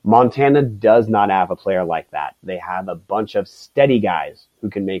 Montana does not have a player like that. They have a bunch of steady guys who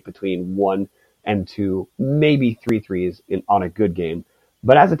can make between 1 and 2, maybe 3 threes on a good game.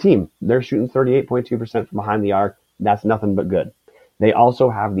 But as a team, they're shooting 38.2% from behind the arc. That's nothing but good. They also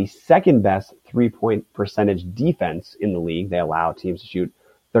have the second best 3-point percentage defense in the league. They allow teams to shoot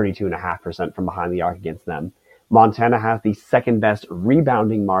 32.5% from behind the arc against them. Montana has the second best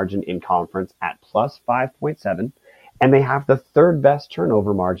rebounding margin in conference at plus 5.7, and they have the third best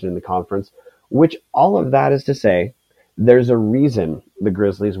turnover margin in the conference, which all of that is to say, there's a reason the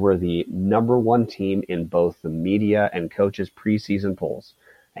Grizzlies were the number 1 team in both the media and coaches preseason polls.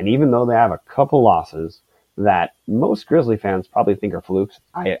 And even though they have a couple losses that most Grizzly fans probably think are flukes,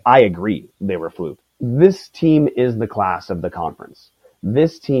 I agree they were flukes. This team is the class of the conference.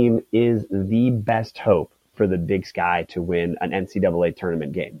 This team is the best hope for the Big Sky to win an NCAA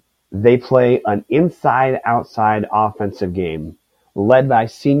tournament game. They play an inside-outside offensive game led by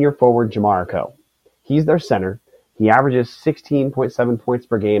senior forward Jamar Coe. He's their center. He averages 16.7 points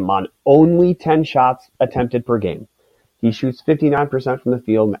per game on only 10 shots attempted per game. He shoots 59% from the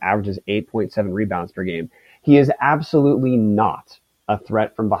field and averages 8.7 rebounds per game. He is absolutely not a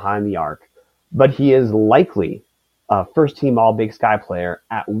threat from behind the arc, but he is likely a first-team All-Big Sky player.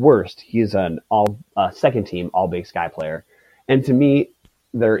 At worst, he's an second-team All-Big Sky player. And to me,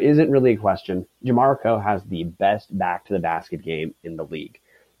 there isn't really a question. Jamar Coe has the best back-to-the-basket game in the league.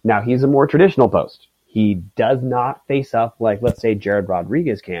 Now, he's a more traditional post. He does not face up like, let's say, Jared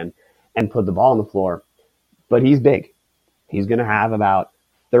Rodriguez can and put the ball on the floor, but he's big. He's going to have about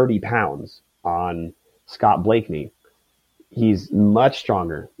 30 pounds on Scott Blakeney. He's much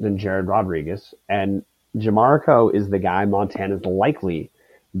stronger than Jared Rodriguez, and Jamar Coe is the guy Montana's likely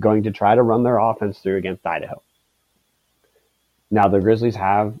going to try to run their offense through against Idaho. Now, the Grizzlies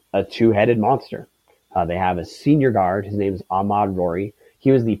have a two-headed monster. They have a senior guard. His name is Ahmad Rory.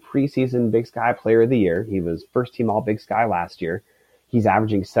 He was the preseason Big Sky Player of the Year. He was first-team All-Big Sky last year. He's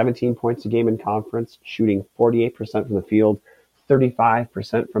averaging 17 points a game in conference, shooting 48% from the field,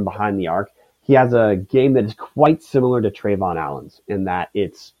 35% from behind the arc. He has a game that is quite similar to Trayvon Allen's in that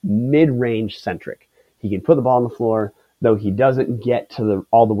it's mid-range centric. He can put the ball on the floor, though he doesn't get to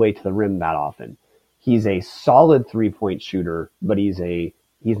all the way to the rim that often. He's a solid three-point shooter, but he's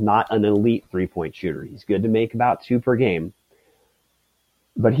not an elite three-point shooter. He's good to make about 2 per game.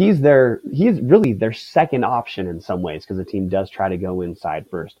 But he's really their second option in some ways because the team does try to go inside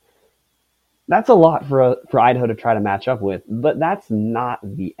first. That's a lot for Idaho to try to match up with, but that's not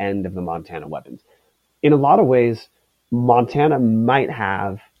the end of the Montana weapons. In a lot of ways, Montana might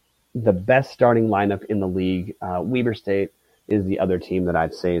have the best starting lineup in the league. Weber State is the other team that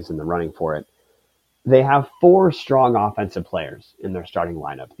I'd say is in the running for it. They have 4 strong offensive players in their starting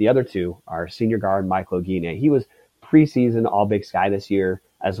lineup. The other 2 are senior guard Michael Oguine. He was preseason All-Big Sky this year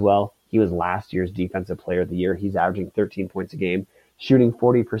as well. He was last year's Defensive Player of the Year. He's averaging 13 points a game, shooting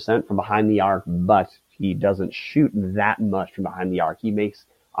 40% from behind the arc, but he doesn't shoot that much from behind the arc. He makes,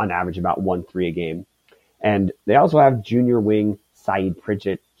 on average, about 1 3 a game. And they also have junior wing Saeed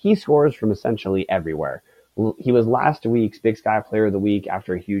Pridgett. He scores from essentially everywhere. He was last week's Big Sky Player of the Week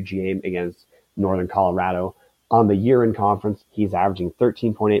after a huge game against Northern Colorado. On the year in conference, he's averaging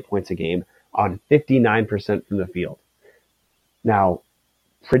 13.8 points a game on 59% from the field. Now,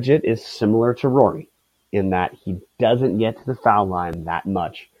 Pridgett is similar to Rory in that he doesn't get to the foul line that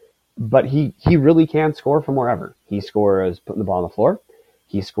much, but he really can score from wherever. He scores putting the ball on the floor.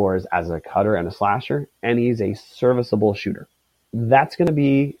 He scores as a cutter and a slasher, and he's a serviceable shooter. That's going to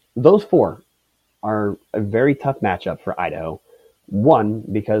be, those 4 are a very tough matchup for Idaho. One,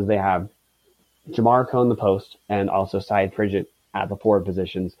 because they have Jamar Coe in the post and also Saeed Pridgett at the forward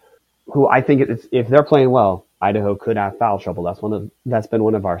positions, who I think if they're playing well, Idaho could have foul trouble. That's been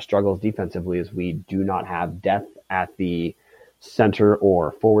one of our struggles defensively, is we do not have depth at the center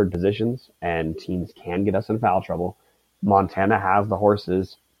or forward positions, and teams can get us in foul trouble. Montana has the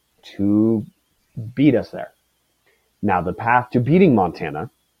horses to beat us there. Now, the path to beating Montana,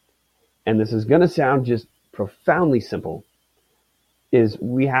 and this is going to sound just profoundly simple, is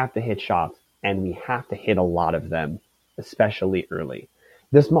we have to hit shots, and we have to hit a lot of them, especially early.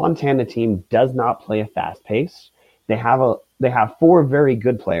 This Montana team does not play a fast pace. They have 4 very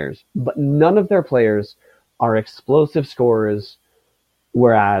good players, but none of their players are explosive scorers,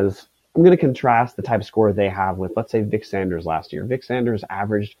 whereas I'm going to contrast the type of scorer they have with, let's say, Vic Sanders last year. Vic Sanders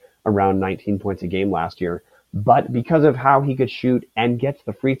averaged around 19 points a game last year, but because of how he could shoot and get to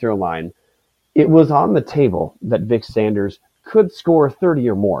the free throw line, it was on the table that Vic Sanders could score 30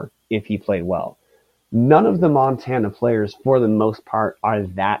 or more if he played well. None of the Montana players, for the most part, are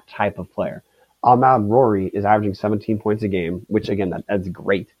that type of player. Ahmaad Rory is averaging 17 points a game, which, again, that's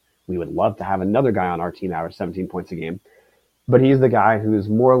great. We would love to have another guy on our team average 17 points a game. But he's the guy who's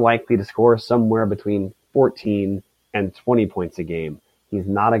more likely to score somewhere between 14 and 20 points a game. He's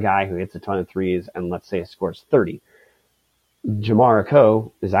not a guy who hits a ton of threes and, let's say, scores 30. Jamar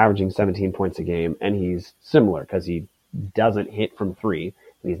Akoh is averaging 17 points a game, and he's similar because he doesn't hit from 3,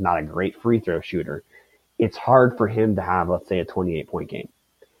 and he's not a great free throw shooter. It's hard for him to have, let's say, a 28-point game.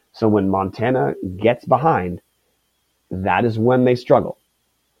 So when Montana gets behind, that is when they struggle.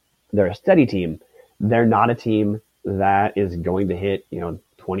 They're a steady team. They're not a team that is going to hit,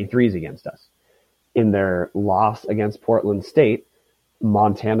 23s against us. In their loss against Portland State,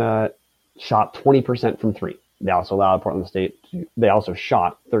 Montana shot 20% from 3. They also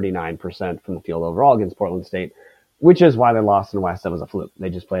shot 39% from the field overall against Portland State, which is why they lost in the West. That was a fluke. They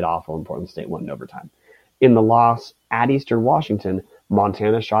just played awful, and Portland State won in overtime. In the loss at Eastern Washington,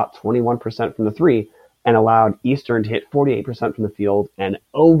 Montana shot 21% from the 3 and allowed Eastern to hit 48% from the field and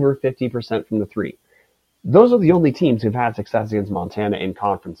over 50% from the 3. Those are the only teams who've had success against Montana in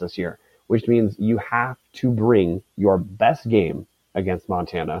conference this year, which means you have to bring your best game against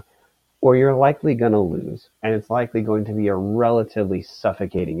Montana, or you're likely going to lose, and it's likely going to be a relatively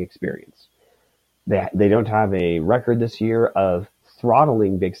suffocating experience. They don't have a record this year of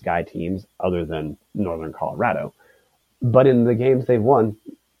throttling Big Sky teams other than Northern Colorado. But in the games they've won,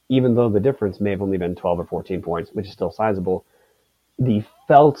 even though the difference may have only been 12 or 14 points, which is still sizable, the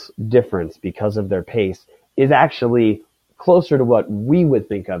felt difference because of their pace is actually closer to what we would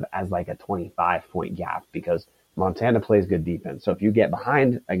think of as like a 25-point gap, because Montana plays good defense. So if you get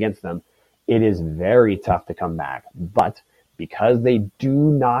behind against them, it is very tough to come back. But because they do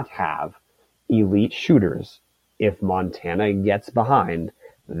not have elite shooters, if Montana gets behind,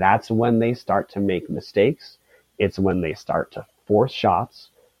 that's when they start to make mistakes. It's when they start to force shots,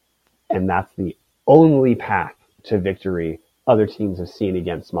 and that's the only path to victory other teams have seen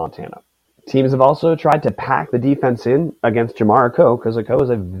against Montana. Teams have also tried to pack the defense in against Jamar Akoh, because Akoh is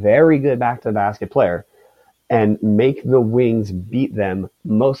a very good back-to-the-basket player, and make the wings beat them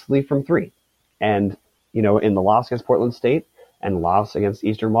mostly from 3. And, in the loss against Portland State and loss against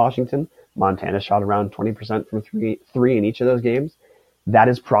Eastern Washington, Montana shot around 20% from three in each of those games. That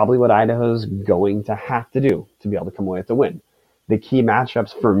is probably what Idaho's going to have to do to be able to come away with the win. The key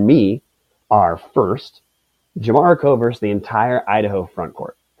matchups for me are, first, Jamar Akoh versus the entire Idaho front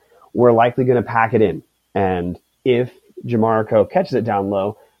court. We're likely going to pack it in. And if Jamar Akoh catches it down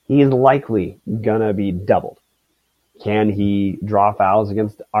low, he is likely going to be doubled. Can he draw fouls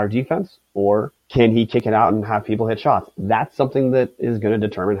against our defense, or can he kick it out and have people hit shots? That's something that is going to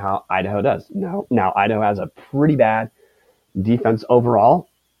determine how Idaho does. Now Idaho has a pretty bad defense overall,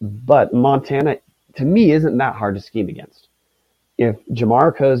 but Montana, to me, isn't that hard to scheme against. If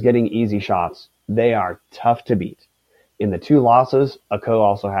Jamar Akoh is getting easy shots, they are tough to beat. In the 2 losses, Akoh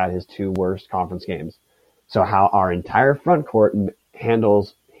also had his 2 worst conference games. So how our entire front court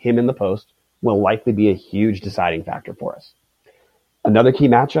handles him in the post will likely be a huge deciding factor for us. Another key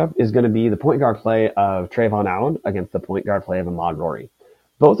matchup is going to be the point guard play of Trayvon Allen against the point guard play of Ahmaad Rory.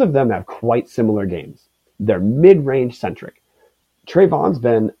 Both of them have quite similar games. They're mid-range centric. Trayvon's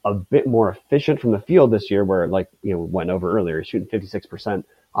been a bit more efficient from the field this year, where, went over earlier, he's shooting 56%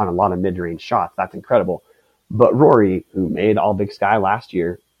 on a lot of mid-range shots. That's incredible. But Rory, who made All Big Sky last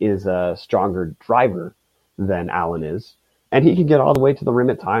year, is a stronger driver than Allen is. And he can get all the way to the rim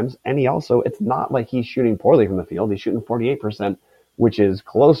at times. And it's not like he's shooting poorly from the field. He's shooting 48%, which is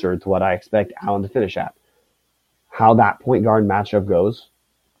closer to what I expect Allen to finish at. How that point guard matchup goes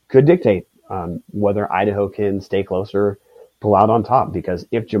could dictate whether Idaho can stay closer, pull out on top. Because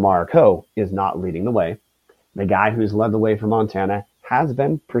if Jamar Akoh is not leading the way, the guy who's led the way for Montana has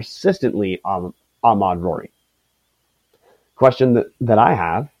been persistently Ahmaad Rory. Question that I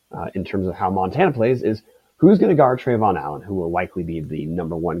have in terms of how Montana plays is who's going to guard Trayvon Allen, who will likely be the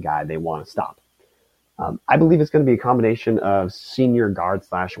number one guy they want to stop. I believe it's going to be a combination of senior guard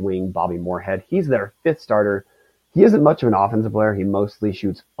 / wing Bobby Moorhead. He's their fifth starter. He isn't much of an offensive player. He mostly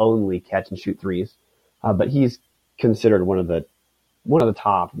shoots only catch and shoot threes, but he's considered one of the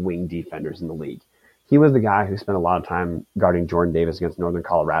top wing defenders in the league. He was the guy who spent a lot of time guarding Jordan Davis against Northern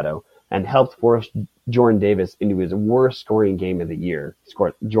Colorado and helped force Jordan Davis into his worst scoring game of the year.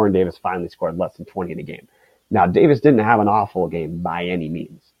 Jordan Davis finally scored less than 20 in a game. Now, Davis didn't have an awful game by any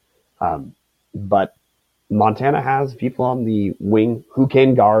means, but Montana has people on the wing who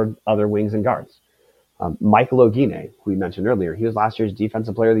can guard other wings and guards. Michael Ogine, who we mentioned earlier, he was last year's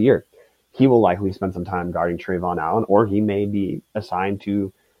Defensive Player of the Year. He will likely spend some time guarding Trayvon Allen, or he may be assigned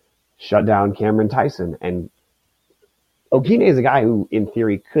to shut down Cameron Tyson. And Ogine is a guy who, in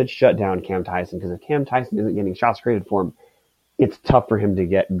theory, could shut down Cam Tyson, because if Cam Tyson isn't getting shots created for him, it's tough for him to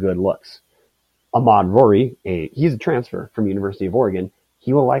get good looks. Ahmad Rory, he's a transfer from University of Oregon.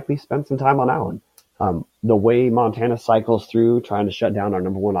 He will likely spend some time on Allen. The way Montana cycles through trying to shut down our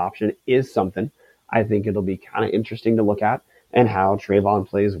number one option is something I think it'll be kind of interesting to look at, and how Trayvon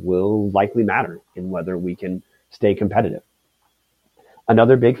plays will likely matter in whether we can stay competitive.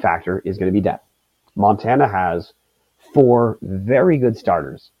 Another big factor is going to be depth. Montana has 4 very good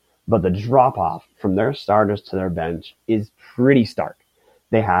starters, but the drop-off from their starters to their bench is pretty stark.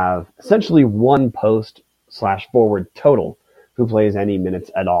 They have essentially one post / forward total who plays any minutes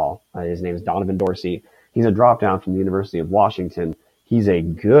at all. His name is Donovan Dorsey. He's a drop-down from the University of Washington. He's a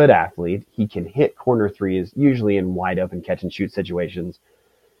good athlete. He can hit corner threes, usually in wide-open catch-and-shoot situations.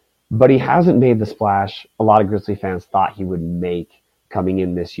 But he hasn't made the splash a lot of Grizzly fans thought he would make coming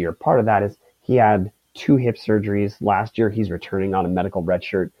in this year. Part of that is he had 2 hip surgeries. Last year, he's returning on a medical red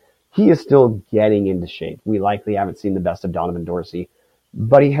shirt. He is still getting into shape. We likely haven't seen the best of Donovan Dorsey,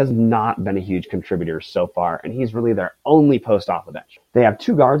 but he has not been a huge contributor so far, and he's really their only post off the bench. They have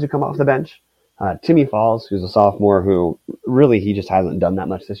 2 guards who come off the bench. Timmy Falls, who's a sophomore, who really he just hasn't done that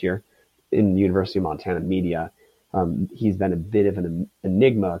much this year in the University of Montana media. He's been a bit of an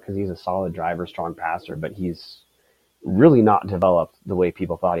enigma because he's a solid driver, strong passer, but he's really not developed the way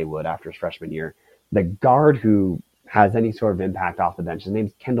people thought he would after his freshman year. The guard who has any sort of impact off the bench, his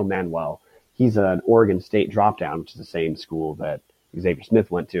name's Kendall Manuel. He's an Oregon State drop-down, which is the same school that Xavier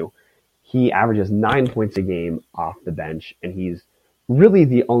Smith went to. He averages 9 points a game off the bench, and he's really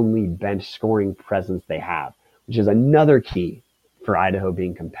the only bench scoring presence they have, which is another key for Idaho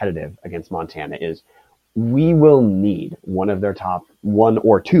being competitive against Montana. Is we will need one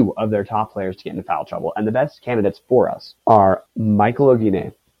or two of their top players to get into foul trouble. And the best candidates for us are Michael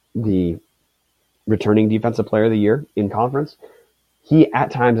Ogine, the returning Defensive Player of the Year in conference. He,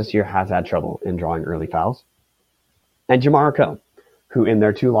 at times this year, has had trouble in drawing early fouls. And Jamar Coe, who in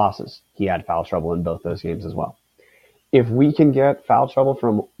their 2 losses, he had foul trouble in both those games as well. If we can get foul trouble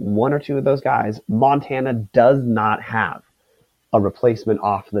from 1 or 2 of those guys, Montana does not have a replacement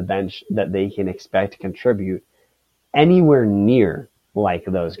off the bench that they can expect to contribute anywhere near like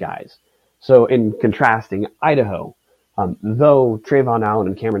those guys. So in contrasting, Idaho, though Trayvon Allen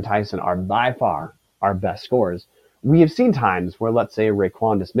and Cameron Tyson are by far our best scorers, we have seen times where, let's say,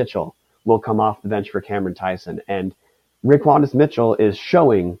 Raquandis Mitchell will come off the bench for Cameron Tyson, and Raquandis Mitchell is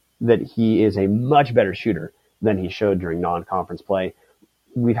showing that he is a much better shooter than he showed during non-conference play.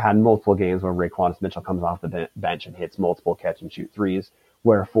 We've had multiple games where Raquandis Mitchell comes off the bench and hits multiple catch-and-shoot threes,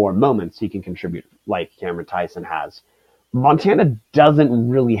 where for moments he can contribute like Cameron Tyson has. Montana doesn't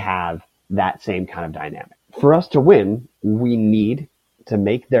really have that same kind of dynamic. For us to win, we need to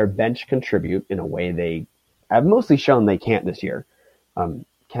make their bench contribute in a way they have mostly shown they can't this year.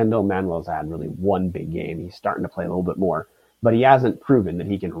 Kendall Manuel's had really one big game. He's starting to play a little bit more, but he hasn't proven that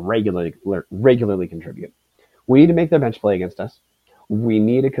he can regularly contribute. We need to make their bench play against us. We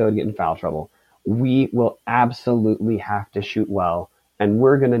need a code to get in foul trouble. We will absolutely have to shoot well, and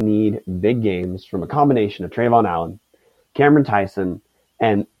we're going to need big games from a combination of Trayvon Allen, Cameron Tyson,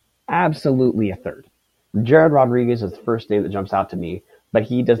 and absolutely a third. Jared Rodriguez is the first name that jumps out to me, but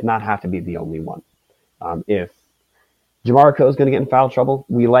he does not have to be the only one. If Jamar Coe is going to get in foul trouble,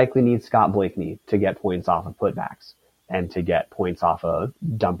 we likely need Scott Blakeney to get points off of putbacks and to get points off of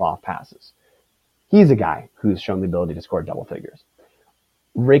dump-off passes. He's a guy who's shown the ability to score double figures.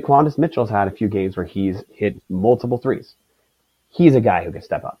 Raquandis Mitchell's had a few games where he's hit multiple threes. He's a guy who can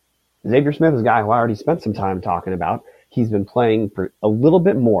step up. Xavier Smith is a guy who I already spent some time talking about. He's been playing for a little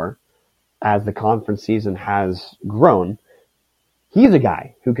bit more as the conference season has grown. He's a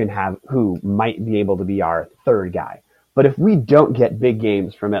guy who might be able to be our third guy. But if we don't get big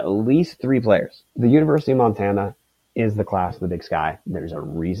games from at least 3 players, the University of Montana is the class of the Big Sky. There's a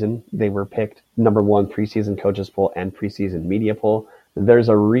reason they were picked number one preseason coaches poll and preseason media poll. There's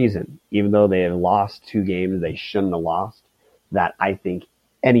a reason, even though they have lost 2 games they shouldn't have lost, that I think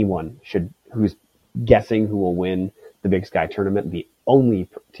anyone who's guessing who will win the Big Sky tournament, the only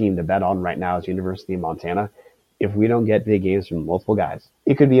team to bet on right now is University of Montana. If we don't get big games from multiple guys,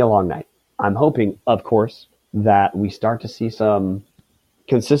 it could be a long night. I'm hoping, of course, that we start to see some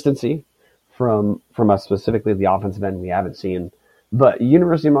consistency from us, specifically the offensive end we haven't seen. But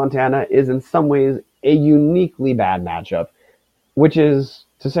University of Montana is in some ways a uniquely bad matchup, which is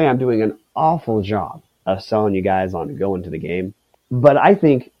to say I'm doing an awful job of selling you guys on going to the game. But I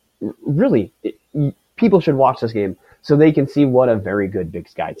think really people should watch this game so they can see what a very good Big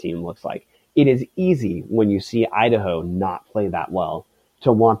Sky team looks like. It is easy when you see Idaho not play that well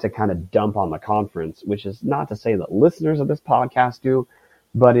to want to kind of dump on the conference, which is not to say that listeners of this podcast do,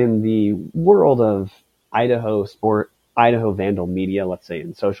 but in the world of Idaho sport, Idaho Vandal media, let's say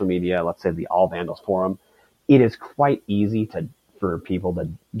in social media, let's say the All Vandals forum, it is quite easy for people to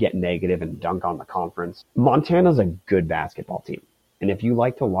get negative and dunk on the conference. Montana's a good basketball team. And if you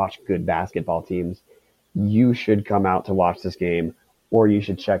like to watch good basketball teams, you should come out to watch this game, or you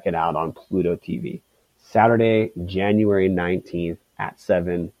should check it out on Pluto TV. Saturday, January 19th at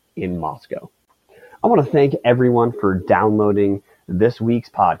 7 in Moscow. I want to thank everyone for downloading this week's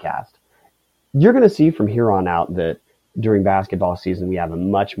podcast. You're going to see from here on out that during basketball season, we have a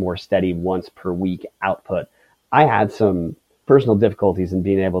much more steady once per week output. I had some personal difficulties in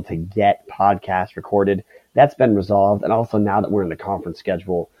being able to get podcasts recorded. That's been resolved. And also now that we're in the conference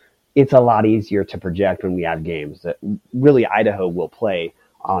schedule, it's a lot easier to project when we have games. That really Idaho will play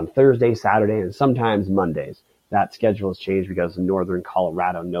on Thursday, Saturday, and sometimes Mondays. That schedule has changed because Northern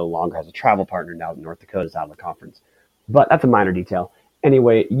Colorado no longer has a travel partner now that North Dakota is out of the conference. But that's a minor detail.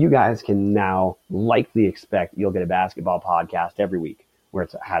 Anyway, you guys can now likely expect you'll get a basketball podcast every week where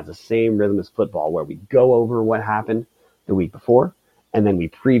it has the same rhythm as football, where we go over what happened the week before, and then we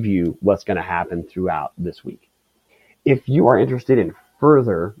preview what's going to happen throughout this week. If you are interested in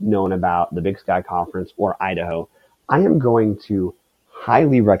further knowing about the Big Sky Conference or Idaho, I am going to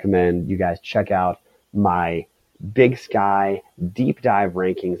highly recommend you guys check out my Big Sky deep dive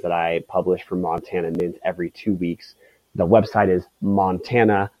rankings that I publish for Montana Mint every 2 weeks. The website is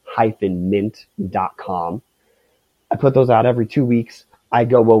montana-mint.com. I put those out every 2 weeks. I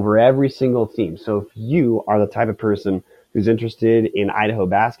go over every single team. So if you are the type of person who's interested in Idaho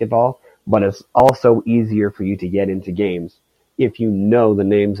basketball, but it's also easier for you to get into games if you know the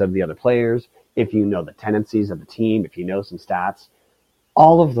names of the other players, if you know the tendencies of the team, if you know some stats,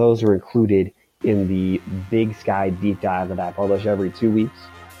 all of those are included in the Big Sky deep dive that I publish every 2 weeks.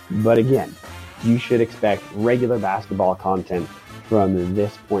 But again, you should expect regular basketball content from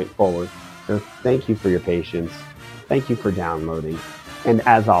this point forward. So thank you for your patience. Thank you for downloading. And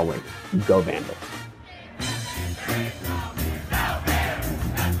as always, go Vandals.